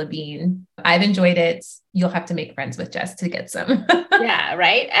vanilla bean. I've enjoyed it. You'll have to make friends with Jess to get some. Yeah,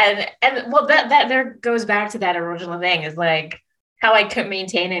 right. And well, that there goes back to that original thing, is like how I could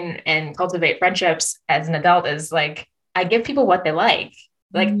maintain and cultivate friendships as an adult is like, I give people what they like.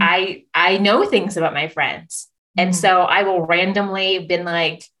 Like I know things about my friends. And so I will randomly been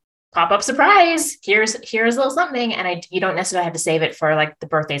like, pop up surprise. Here's a little something. And you don't necessarily have to save it for like the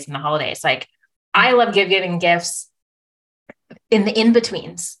birthdays and the holidays. Like, I love giving gifts in the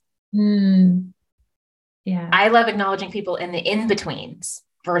in-betweens. Yeah. I love acknowledging people in the in-betweens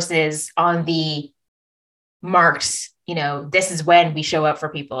versus on the marked, this is when we show up for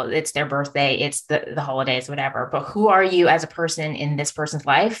people. It's their birthday, it's the holidays, whatever. But who are you as a person in this person's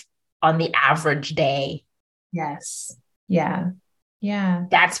life on the average day? Yes. Yeah. Yeah.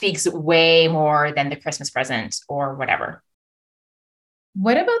 That speaks way more than the Christmas present or whatever.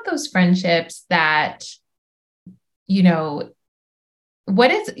 What about those friendships that, what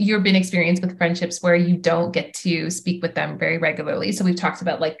is your been experience with friendships where you don't get to speak with them very regularly? So we've talked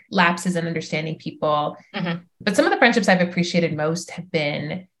about like lapses in understanding people, but some of the friendships I've appreciated most have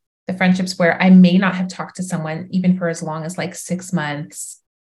been the friendships where I may not have talked to someone even for as long as like 6 months,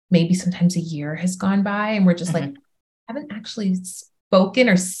 maybe sometimes a year has gone by, and we're just like, haven't actually spoken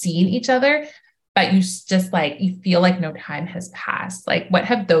or seen each other, but you just like, you feel like no time has passed. Like, what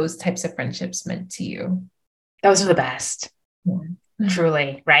have those types of friendships meant to you? Those are the best.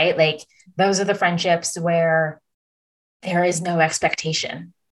 Truly, right? Like, those are the friendships where there is no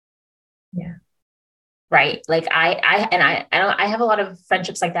expectation. Yeah. Right. Like I have a lot of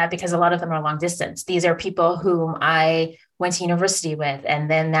friendships like that because a lot of them are long distance. These are people whom I went to university with, and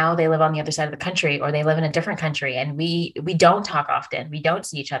then now they live on the other side of the country, or they live in a different country, and we don't talk often. We don't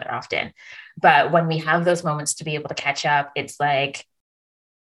see each other often. But when we have those moments to be able to catch up, it's like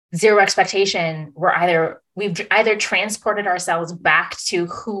zero expectation. We've either transported ourselves back to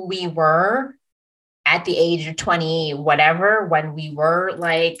who we were at the age of 20, whatever, when we were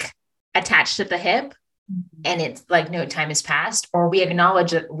like attached at the hip, and it's like no time has passed, or we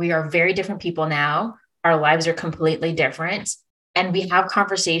acknowledge that we are very different people now. Our lives are completely different, and we have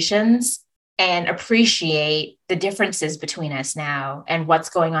conversations and appreciate the differences between us now and what's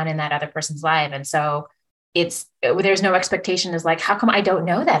going on in that other person's life. And so there's no expectation is like, how come I don't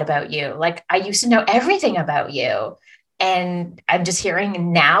know that about you? Like, I used to know everything about you. And I'm just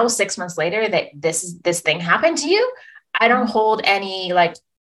hearing now, 6 months later, that this thing happened to you. I don't hold any like,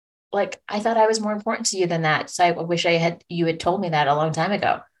 I thought I was more important to you than that. So I wish you had told me that a long time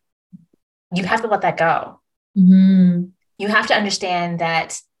ago. You have to let that go. Mm-hmm. You have to understand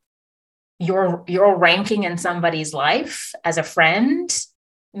that your ranking in somebody's life as a friend,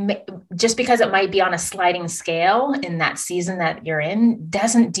 just because it might be on a sliding scale in that season that you're in,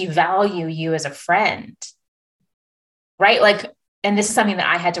 doesn't devalue you as a friend. Right? Like, and this is something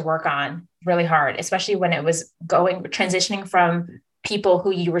that I had to work on really hard, especially when it was transitioning from people who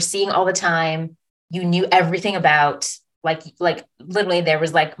you were seeing all the time, you knew everything about, like literally there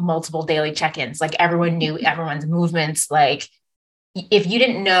was like multiple daily check-ins, like everyone knew everyone's movements. Like if you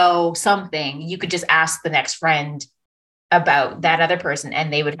didn't know something, you could just ask the next friend about that other person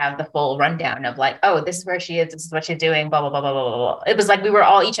and they would have the full rundown of like, oh, this is where she is, this is what she's doing, blah, blah, blah, blah, blah, blah, blah. It was like we were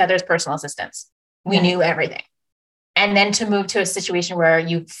all each other's personal assistants. We knew everything. And then to move to a situation where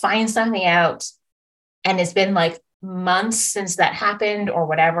you find something out and it's been like months since that happened or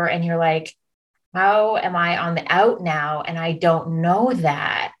whatever, and you're like, how am I on the out now? And I don't know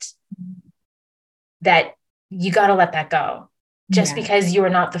that you got to let that go. Just because you were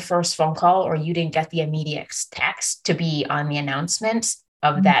not the first phone call or you didn't get the immediate text to be on the announcement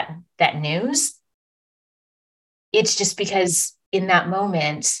of that news. It's just because in that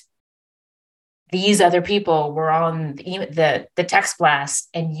moment, these other people were on the text blast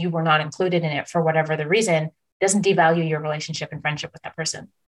and you were not included in it for whatever the reason, doesn't devalue your relationship and friendship with that person.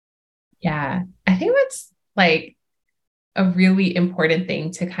 Yeah. I think that's like a really important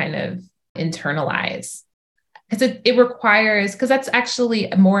thing to kind of internalize, because it requires, because that's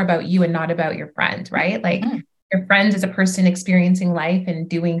actually more about you and not about your friend, right? Like your friend is a person experiencing life and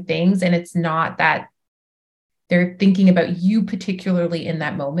doing things. And it's not that they're thinking about you particularly in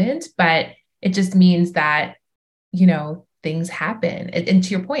that moment, but it just means that, things happen. And to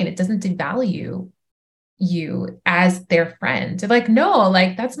your point, it doesn't devalue you as their friend. They're like, no,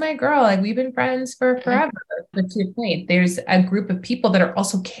 like that's my girl. Like we've been friends for forever. But to your point, there's a group of people that are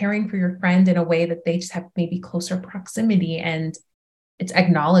also caring for your friend in a way that they just have maybe closer proximity. And it's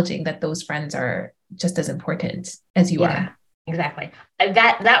acknowledging that those friends are just as important as you are. Exactly.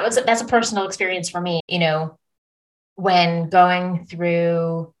 That's a personal experience for me, when going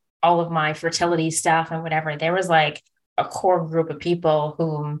through all of my fertility stuff and whatever, there was like a core group of people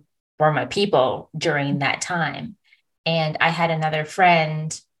whom were my people during that time. And I had another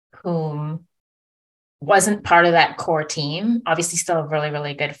friend whom wasn't part of that core team, obviously still a really,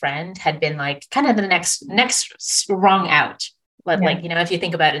 really good friend, had been like kind of the next rung out. But like, if you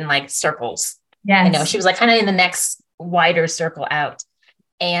think about it in like circles, she was like kind of in the next wider circle out.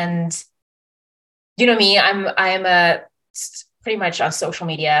 And me, I'm pretty much on social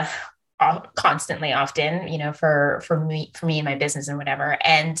media constantly, often, for me and my business and whatever.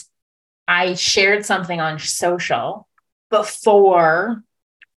 And I shared something on social before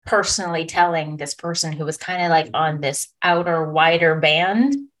personally telling this person who was kind of like on this outer, wider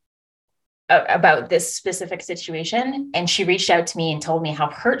band about this specific situation. And she reached out to me and told me how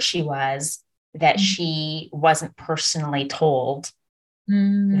hurt she was that she wasn't personally told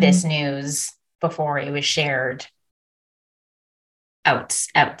this news before it was shared out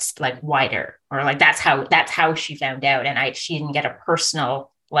like wider, or like that's how she found out. And she didn't get a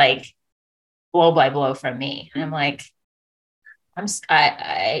personal like blow by blow from me. And I'm like, I'm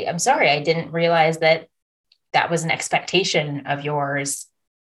sorry. I didn't realize that was an expectation of yours.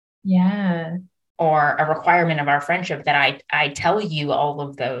 Yeah. Or a requirement of our friendship that I tell you all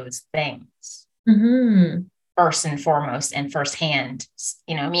of those things first and foremost and firsthand,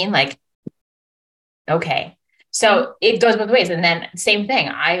 you know what I mean? Like, okay. So it goes both ways. And then same thing.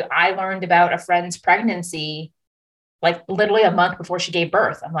 I learned about a friend's pregnancy, like literally a month before she gave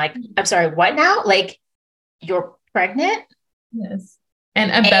birth. I'm like, I'm sorry, what now? Like, you're pregnant? Yes. And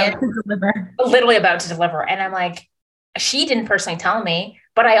about to deliver. Literally about to deliver. And I'm like, she didn't personally tell me,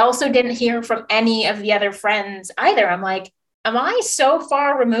 but I also didn't hear from any of the other friends either. I'm like, am I so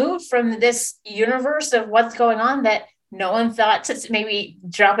far removed from this universe of what's going on that no one thought to maybe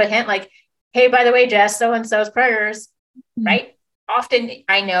drop a hint like, hey, by the way, Jess, so-and-so's prayers, right? Often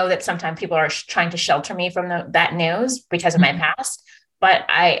I know that sometimes people are trying to shelter me from that news because of my past. But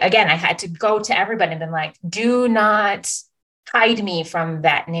I had to go to everybody and been like, do not hide me from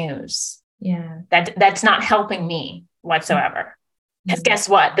that news. Yeah. That's not helping me whatsoever. Because guess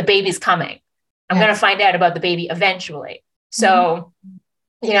what? The baby's coming. I'm going to find out about the baby eventually. So,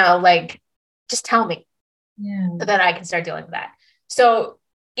 like just tell me Yeah. so that I can start dealing with that. So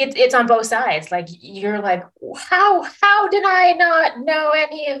it's on both sides. Like you're like, how did I not know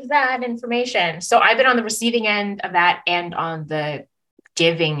any of that information? So I've been on the receiving end of that and on the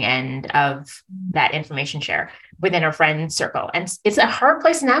giving end of that information share within a friend circle. And it's a hard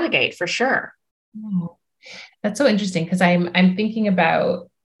place to navigate for sure. Oh, that's so interesting because I'm thinking about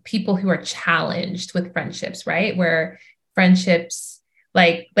people who are challenged with friendships, right? Where friendships,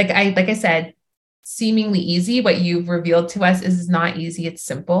 like I said, seemingly easy. What you've revealed to us is not easy. It's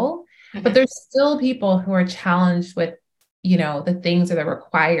simple, but there's still people who are challenged with, the things that are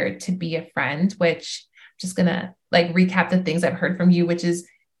required to be a friend, which I'm just gonna like recap the things I've heard from you, which is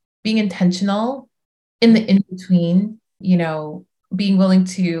being intentional in the in between, being willing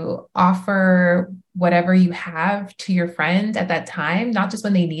to offer whatever you have to your friend at that time, not just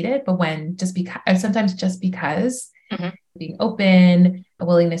when they need it, but when just because, sometimes just because, being open, a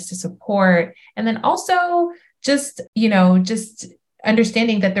willingness to support. And then also just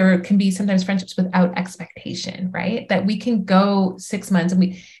understanding that there can be sometimes friendships without expectation, right? That we can go 6 months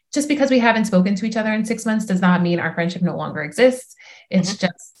and just because we haven't spoken to each other in 6 months does not mean our friendship no longer exists. It's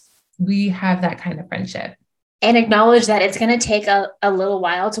just, we have that kind of friendship. And acknowledge that it's going to take a little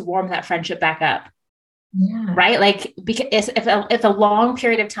while to warm that friendship back up. Yeah. Right. Like, because if a long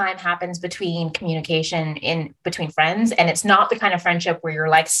period of time happens between communication between friends, and it's not the kind of friendship where you're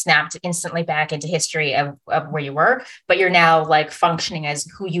like snapped instantly back into history of where you were, but you're now like functioning as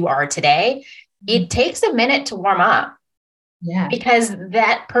who you are today, it takes a minute to warm up. Yeah. Because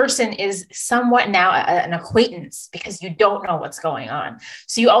that person is somewhat now an acquaintance because you don't know what's going on.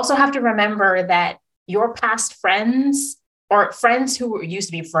 So you also have to remember that your past friends or friends who used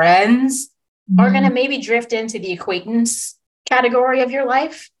to be friends are going to maybe drift into the acquaintance category of your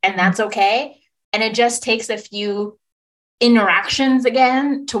life, and that's okay. And it just takes a few interactions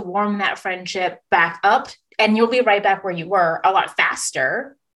again to warm that friendship back up, and you'll be right back where you were a lot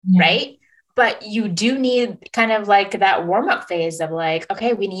faster, right? But you do need kind of like that warm-up phase of like,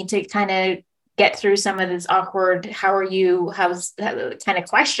 okay, we need to kind of get through some of this awkward, how are you, how's that kind of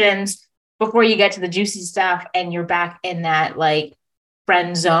questions before you get to the juicy stuff and you're back in that like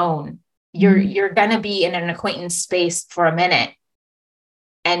friend zone. You're going to be in an acquaintance space for a minute,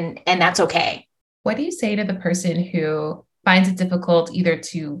 and that's okay. What do you say to the person who finds it difficult either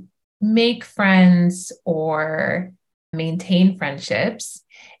to make friends or maintain friendships?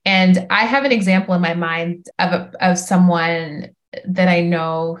 And I have an example in my mind of someone that I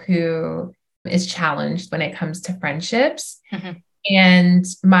know who is challenged when it comes to friendships. And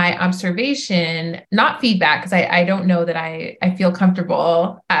my observation, not feedback, because I don't know that I feel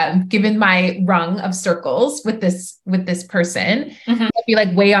comfortable given my rung of circles with this person. I'd be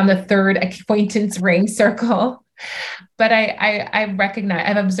like way on the third acquaintance ring circle. But I recognize,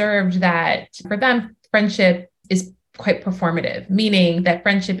 I've observed that for them, friendship is quite performative, meaning that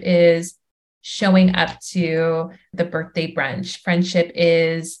friendship is showing up to the birthday brunch. Friendship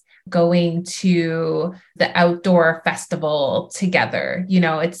is going to the outdoor festival together.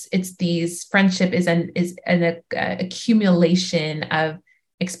 It's these friendship is an accumulation of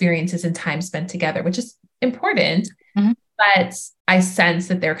experiences and time spent together, which is important. But I sense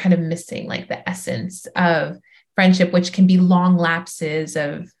that they're kind of missing like the essence of friendship, which can be long lapses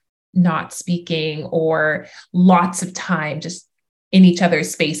of not speaking or lots of time just in each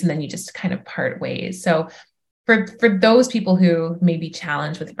other's space, and then you just kind of part ways. So for those people who may be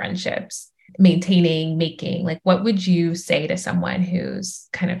challenged with friendships, making, like, what would you say to someone who's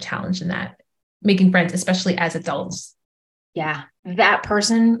kind of challenged in that, making friends, especially as adults? Yeah, that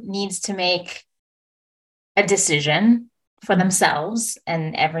person needs to make a decision for themselves,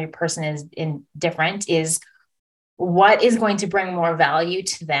 and every person is different, is what is going to bring more value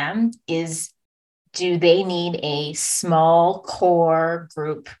to them. Do they need a small core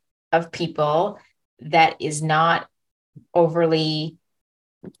group of people that is not overly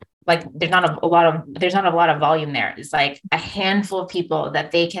like, there's not a lot of volume there. It's like a handful of people that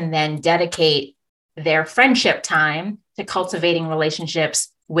they can then dedicate their friendship time to cultivating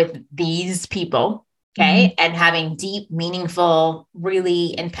relationships with these people. Okay. And having deep, meaningful,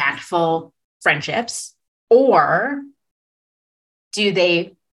 really impactful friendships. Or do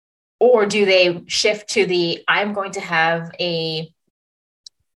they shift to I'm going to have a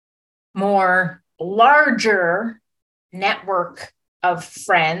more larger network of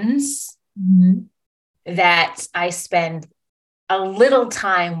friends that I spend a little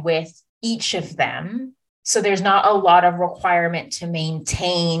time with each of them. So there's not a lot of requirement to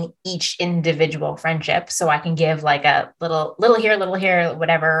maintain each individual friendship. So I can give like a little here,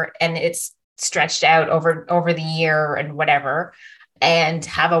 whatever. And it's stretched out over the year and whatever. and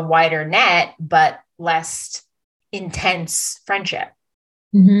have a wider net, but less intense friendship.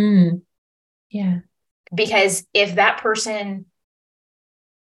 Mm-hmm. Yeah. Because if that person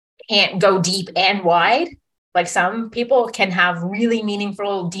can't go deep and wide, like some people can have really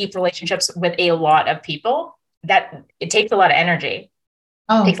meaningful, deep relationships with a lot of people, that it takes a lot of energy.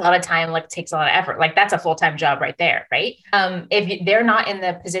 Oh, takes a lot of time, like takes a lot of effort. Like that's a full-time job right there, right? If they're not in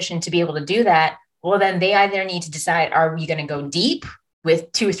the position to be able to do that, well, then they either need to decide, are we going to go deep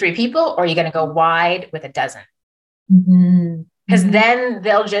with 2 or 3 people, or are you going to go wide with a dozen? mm-hmm. Because then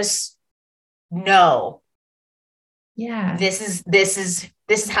they'll just know, yeah, this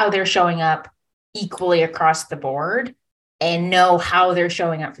is how they're showing up equally across the board, and know how they're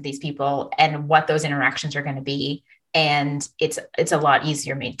showing up for these people and what those interactions are going to be. And it's a lot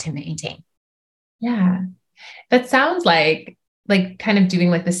easier to maintain. Yeah. That sounds like kind of doing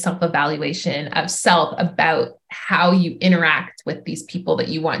like this self-evaluation of self about how you interact with these people that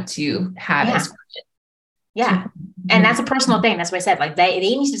you want to have as friends. Yeah. And that's a personal thing. That's what I said. Like they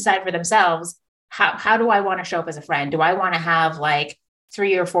need to decide for themselves, how do I want to show up as a friend? Do I want to have like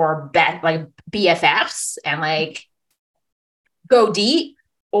 3 or 4 like BFFs and like go deep?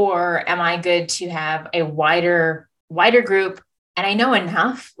 Or am I good to have a wider group? And I know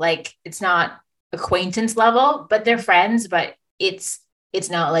enough, like it's not acquaintance level, but they're friends, but it's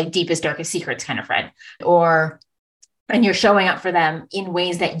not like deepest, darkest secrets kind of friend. And you're showing up for them in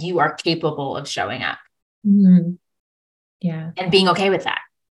ways that you are capable of showing up. Mm-hmm. Yeah. And being okay with that.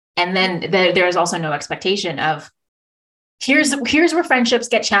 And then there is also no expectation of, here's where friendships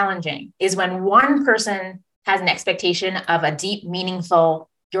get challenging, is when one person has an expectation of a deep, meaningful,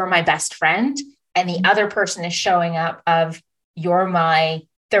 you're my best friend, and the other person is showing up of, you're my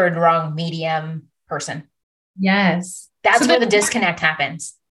third rung medium person. Yes. That's where the disconnect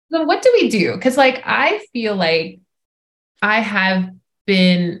happens. So what do we do? Because like, I feel like I haven't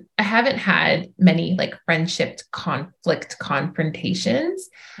had many like friendship conflict confrontations.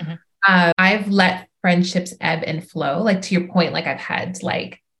 Mm-hmm. I've let friendships ebb and flow. Like to your point, like I've had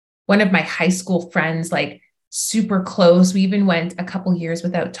like one of my high school friends, like super close. We even went a couple years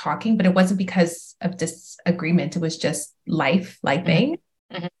without talking, but it wasn't because of disagreement. It was just lifing.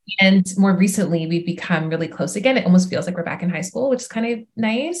 Mm-hmm. And more recently, we've become really close again. It almost feels like we're back in high school, which is kind of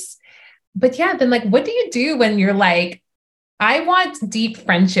nice. But yeah, then like, what do you do when you're like, I want deep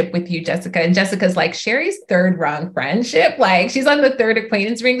friendship with you, Jessica? And Jessica's like, Sheri's third rung friendship. Like she's on the third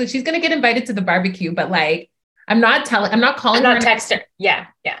acquaintance ring. She's going to get invited to the barbecue, but like, I'm not calling I'm her. not text her. Yeah.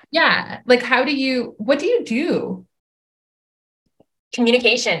 Like, what do you do?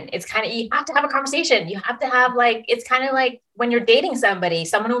 Communication. It's kind of, you have to have a conversation. You have to have like, it's kind of like when you're dating somebody,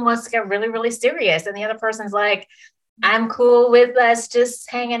 someone who wants to get really, really serious, and the other person's like, I'm cool with us just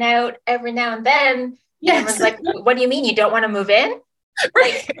hanging out every now and then. Yes. And everyone's like, what do you mean you don't want to move in?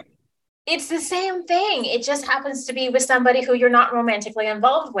 Right. Like, it's the same thing. It just happens to be with somebody who you're not romantically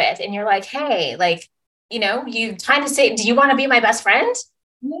involved with. And you're like, hey, like, you kind of say, do you want to be my best friend?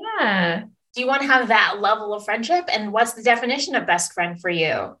 Yeah. Do you want to have that level of friendship? And what's the definition of best friend for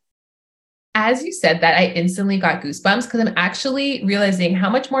you? As you said that, I instantly got goosebumps because I'm actually realizing how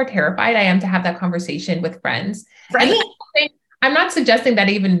much more terrified I am to have that conversation with friends. Right. And I'm not suggesting that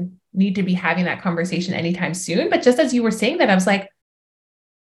I even need to be having that conversation anytime soon, but just as you were saying that, I was like,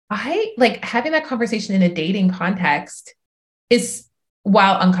 I like having that conversation in a dating context is,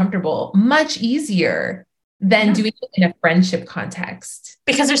 while uncomfortable, much easier than doing it in a friendship context.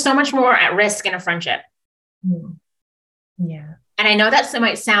 Because there's so much more at risk in a friendship. Yeah. And I know that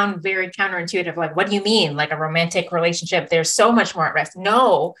might sound very counterintuitive. Like, what do you mean? Like a romantic relationship, there's so much more at risk.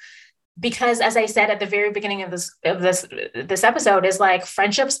 No, because as I said at the very beginning of this episode, is like,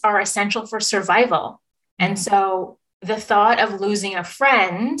 friendships are essential for survival. And so the thought of losing a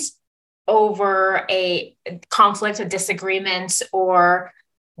friend over a conflict of disagreements or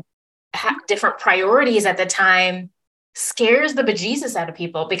different priorities at the time scares the bejesus out of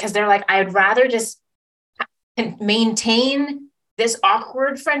people, because they're like, I'd rather just maintain this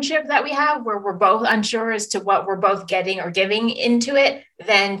awkward friendship that we have where we're both unsure as to what we're both getting or giving into it,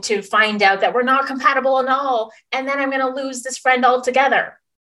 than to find out that we're not compatible at all. And then I'm going to lose this friend altogether.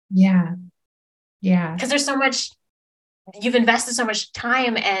 Yeah. Yeah. Because there's so much, you've invested so much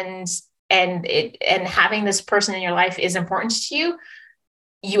time and having this person in your life is important to you.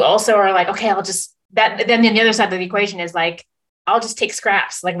 You also are like, okay, I'll just, that, then the other side of the equation is like, I'll just take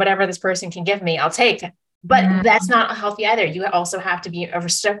scraps, like whatever this person can give me, I'll take. But that's not healthy either. You also have to be a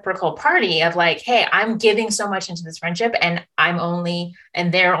reciprocal party of like, hey, I'm giving so much into this friendship, and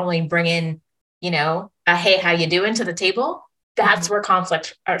they're only bringing, a hey, how you doing to the table. That's where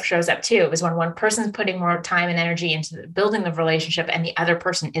conflict shows up too, is when one person's putting more time and energy into building the relationship and the other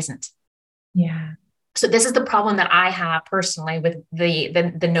person isn't. Yeah. So this is the problem that I have personally with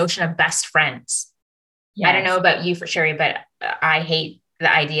the notion of best friends. Yes. I don't know about you, for Sheri, but I hate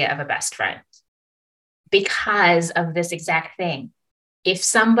the idea of a best friend because of this exact thing. If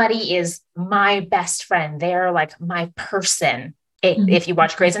somebody is my best friend, they're like my person. If you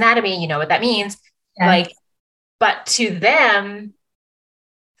watch Grey's Anatomy, you know what that means. Yes. Like, but to them,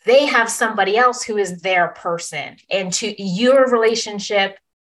 they have somebody else who is their person. And to your relationship,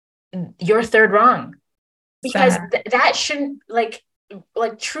 you're third wrong. Because that shouldn't, like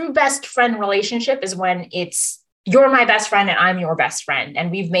true best friend relationship is when it's you're my best friend and I'm your best friend.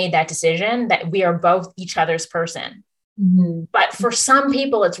 And we've made that decision that we are both each other's person. Mm-hmm. But for some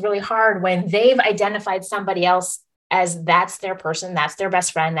people, it's really hard when they've identified somebody else as that's their person, that's their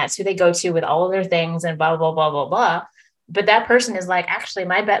best friend, that's who they go to with all of their things and blah, blah, blah, blah, blah. But that person is like, actually,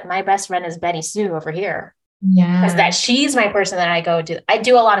 my best friend is Betty Sue over here. Yeah. Because that she's my person that I go to. I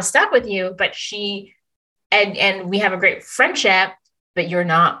do a lot of stuff with you, but and we have a great friendship, but you're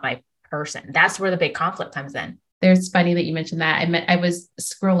not my person. That's where the big conflict comes in. There's funny that you mentioned that. I was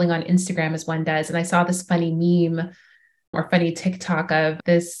scrolling on Instagram as one does, and I saw this funny meme or funny TikTok of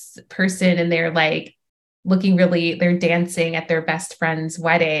this person, and they're like they're dancing at their best friend's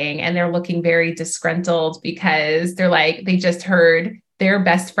wedding, and they're looking very disgruntled because they're like, they just heard their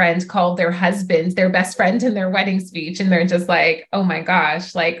best friend called their husbands their best friend in their wedding speech. And they're just like, oh my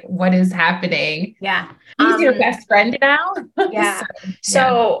gosh, like what is happening? Yeah. He's your best friend now. Yeah.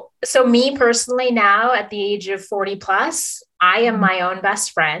 So me personally now at the age of 40 plus, I am my own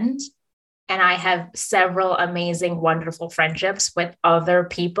best friend. And I have several amazing, wonderful friendships with other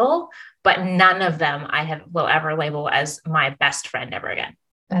people, but none of them will ever label as my best friend ever again.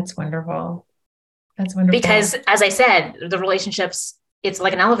 That's wonderful. That's wonderful. Because as I said, the relationships, it's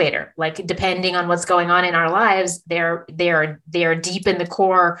like an elevator, like depending on what's going on in our lives, they're deep in the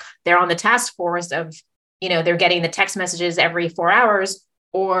core. They're on the task force of, they're getting the text messages every 4 hours,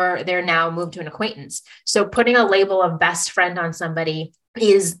 or they're now moved to an acquaintance. So putting a label of best friend on somebody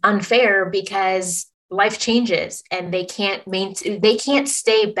is unfair because life changes and they can't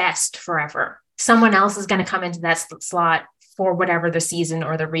stay best forever. Someone else is going to come into that slot for whatever the season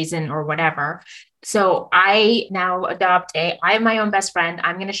or the reason or whatever. So I now I am my own best friend.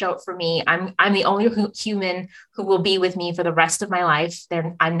 I'm going to show up for me. I'm the only human who will be with me for the rest of my life.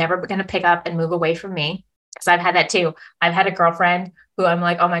 I'm never going to pick up and move away from me, because I've had that too. I've had a girlfriend who I'm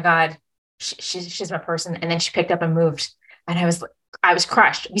like, oh my God, she's my person. And then she picked up and moved. And I was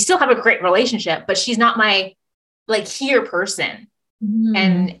crushed. We still have a great relationship, but she's not my here person.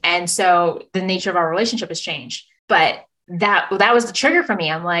 Mm. And so the nature of our relationship has changed. But that was the trigger for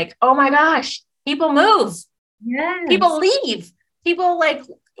me. I'm like, oh my gosh, people move. Yes. People leave. People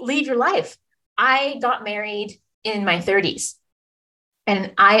leave your life. I got married in my 30s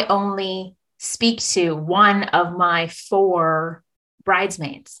and I only speak to one of my 4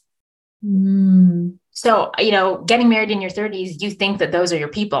 bridesmaids. Mm. So, getting married in your 30s, you think that those are your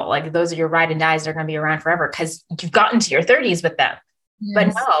people, like those are your ride and dies. They're going to be around forever because you've gotten to your 30s with them.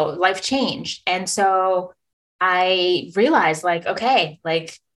 Yes. But no, life changed. And so I realized okay,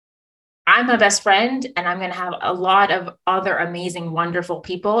 I'm my best friend and I'm going to have a lot of other amazing, wonderful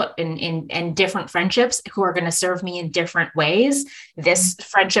people in different friendships who are going to serve me in different ways. This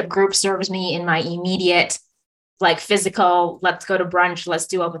friendship group serves me in my immediate, physical, let's go to brunch, let's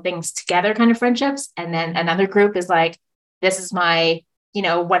do all the things together kind of friendships. And then another group is this is my,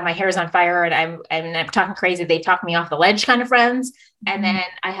 when my hair is on fire and I'm talking crazy, they talk me off the ledge kind of friends. And then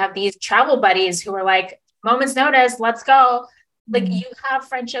I have these travel buddies who are moment's notice, let's go. You have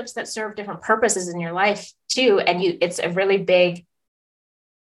friendships that serve different purposes in your life too. And it's a really big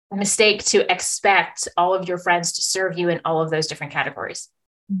mistake to expect all of your friends to serve you in all of those different categories.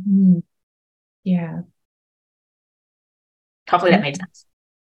 Mm-hmm. Yeah. Hopefully that made sense.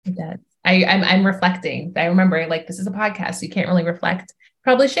 It does. I'm reflecting. I remember this is a podcast. So you can't really reflect,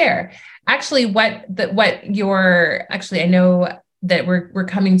 probably share. Actually, I know that we're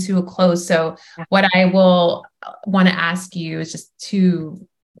coming to a close. So what I will want to ask you is just 2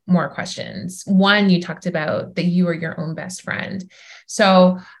 more questions. One, you talked about that you are your own best friend.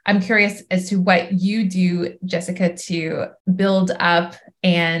 So I'm curious as to what you do, Jessica, to build up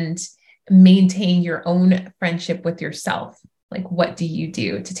and maintain your own friendship with yourself. What do you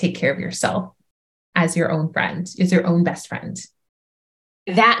do to take care of yourself as your own friend, as your own best friend?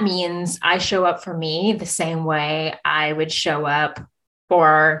 That means I show up for me the same way I would show up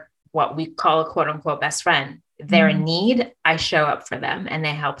for what we call a quote unquote best friend. They're in need. I show up for them and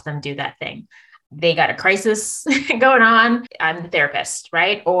they help them do that thing. they got a crisis going on, I'm the therapist,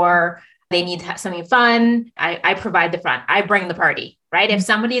 right? Or they need to have something fun. I provide the fun. I bring the party, right? If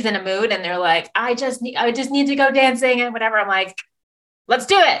somebody's in a mood and they're like, I just need to go dancing and whatever, I'm like, let's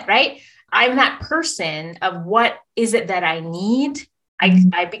do it, right? I'm that person of what is it that I need?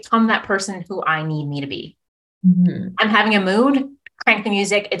 I become that person who I need me to be. I'm having a mood, crank the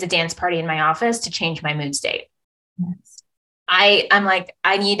music. It's a dance party in my office to change my mood state. Yes. I'm like,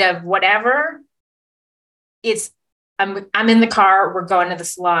 I need a whatever. I'm in the car. We're going to the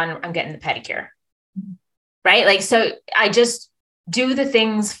salon. I'm getting the pedicure. Right. Like, so I just do the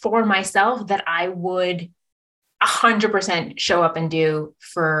things for myself that I would 100% show up and do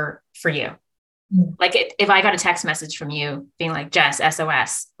for you. Like if I got a text message from you being like, Jess,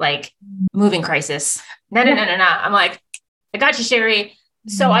 SOS, like moving crisis. No. I'm like, I got you, Sheri.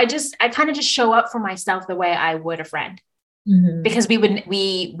 So I kind of just show up for myself the way I would a friend, because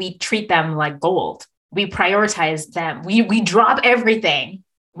we treat them like gold. We prioritize them. We drop everything.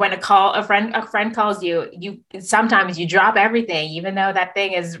 When a friend calls you sometimes you drop everything, even though that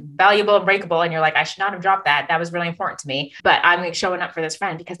thing is valuable and breakable. And you're like, I should not have dropped that. That was really important to me, but I'm like showing up for this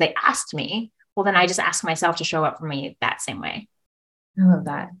friend because they asked me. Well, then I just ask myself to show up for me that same way. I love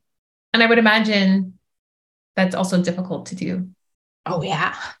that. And I would imagine that's also difficult to do. Oh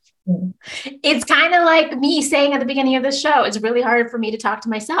yeah. It's kind of like me saying at the beginning of the show, it's really hard for me to talk to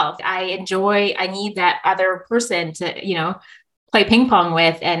myself. I need that other person to, play ping pong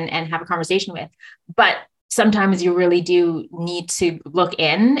with and have a conversation with. But sometimes you really do need to look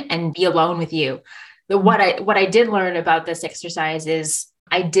in and be alone with you. What I did learn about this exercise is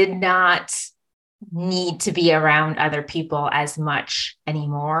I did not need to be around other people as much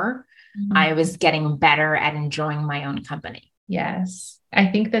anymore. I was getting better at enjoying my own company. Yes. I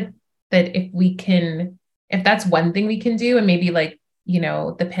think that if that's one thing we can do, and maybe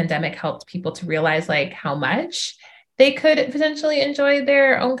the pandemic helped people to realize how much they could potentially enjoy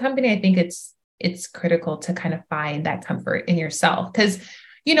their own company. I think it's critical to kind of find that comfort in yourself. Because,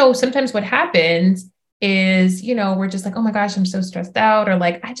 sometimes what happens is, we're just like, oh my gosh, I'm so stressed out, or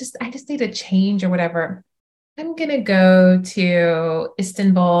I just need a change or whatever. I'm going to go to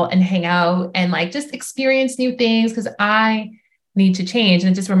Istanbul and hang out and just experience new things because I need to change.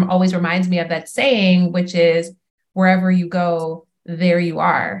 And it just always reminds me of that saying, which is wherever you go, there you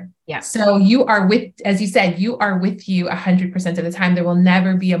are. Yeah. So as you said, you are with you 100% of the time. There will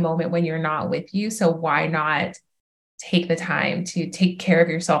never be a moment when you're not with you. So why not take the time to take care of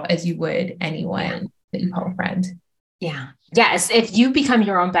yourself as you would anyone that you call a friend? Yeah. Yes. If you become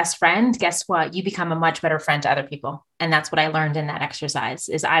your own best friend, guess what? You become a much better friend to other people. And that's what I learned in that exercise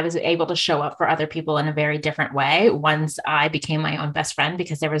is I was able to show up for other people in a very different way once I became my own best friend,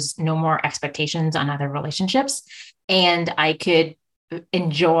 because there was no more expectations on other relationships. And I could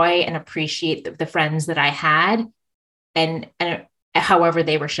enjoy and appreciate the friends that I had and however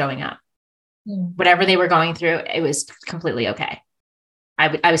they were showing up. Whatever they were going through, it was completely okay.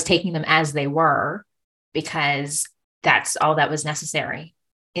 I was taking them as they were, because that's all that was necessary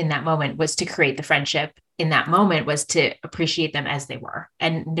in that moment, was to create the friendship in that moment, was to appreciate them as they were.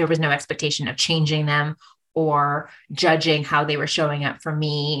 And there was no expectation of changing them or judging how they were showing up for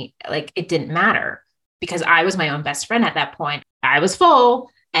me. It didn't matter, because I was my own best friend at that point. I was full.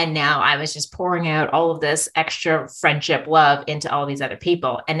 And now I was just pouring out all of this extra friendship love into all these other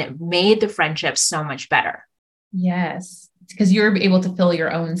people. And it made the friendship so much better. Yes. Because you're able to fill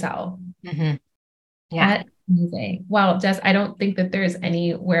your own self. Mm-hmm. Yeah. That's amazing. Well, Jess, I don't think that there's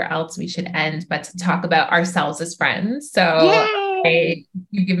anywhere else we should end but to talk about ourselves as friends. So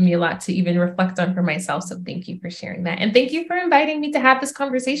you've given me a lot to even reflect on for myself. So thank you for sharing that. And thank you for inviting me to have this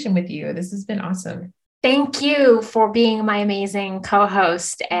conversation with you. This has been awesome. Thank you for being my amazing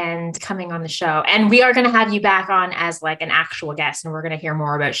co-host and coming on the show. And we are going to have you back on as an actual guest, and we're going to hear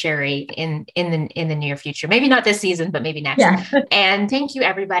more about Sheri in the near future. Maybe not this season, but maybe next. Yeah. And thank you,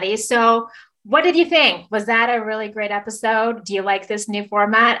 everybody. So what did you think? Was that a really great episode? Do you like this new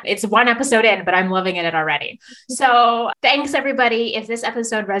format? It's one episode in, but I'm loving it already. So thanks, everybody. If this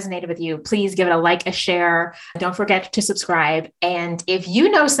episode resonated with you, please give it a like, a share. Don't forget to subscribe. And if you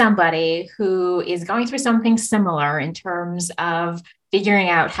know somebody who is going through something similar in terms of figuring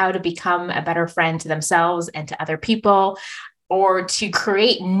out how to become a better friend to themselves and to other people, or to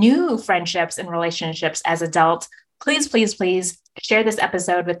create new friendships and relationships as adults, please, please, please share this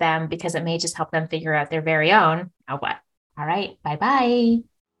episode with them, because it may just help them figure out their very own now what. All right. Bye-bye.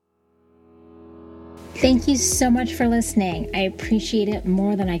 Thank you so much for listening. I appreciate it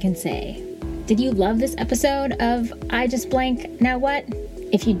more than I can say. Did you love this episode of I Just Blank Now What?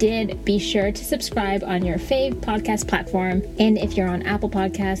 If you did, be sure to subscribe on your fave podcast platform. And if you're on Apple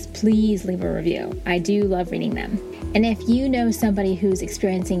Podcasts, please leave a review. I do love reading them. And if you know somebody who's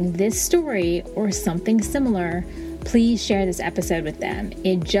experiencing this story or something similar, please share this episode with them.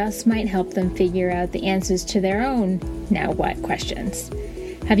 It just might help them figure out the answers to their own now what questions.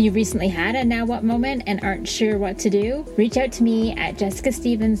 Have you recently had a now what moment and aren't sure what to do? Reach out to me at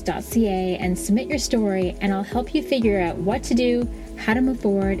jessicastevens.ca and submit your story, and I'll help you figure out what to do, how to move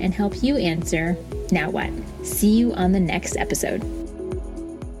forward, and help you answer now what. See you on the next episode.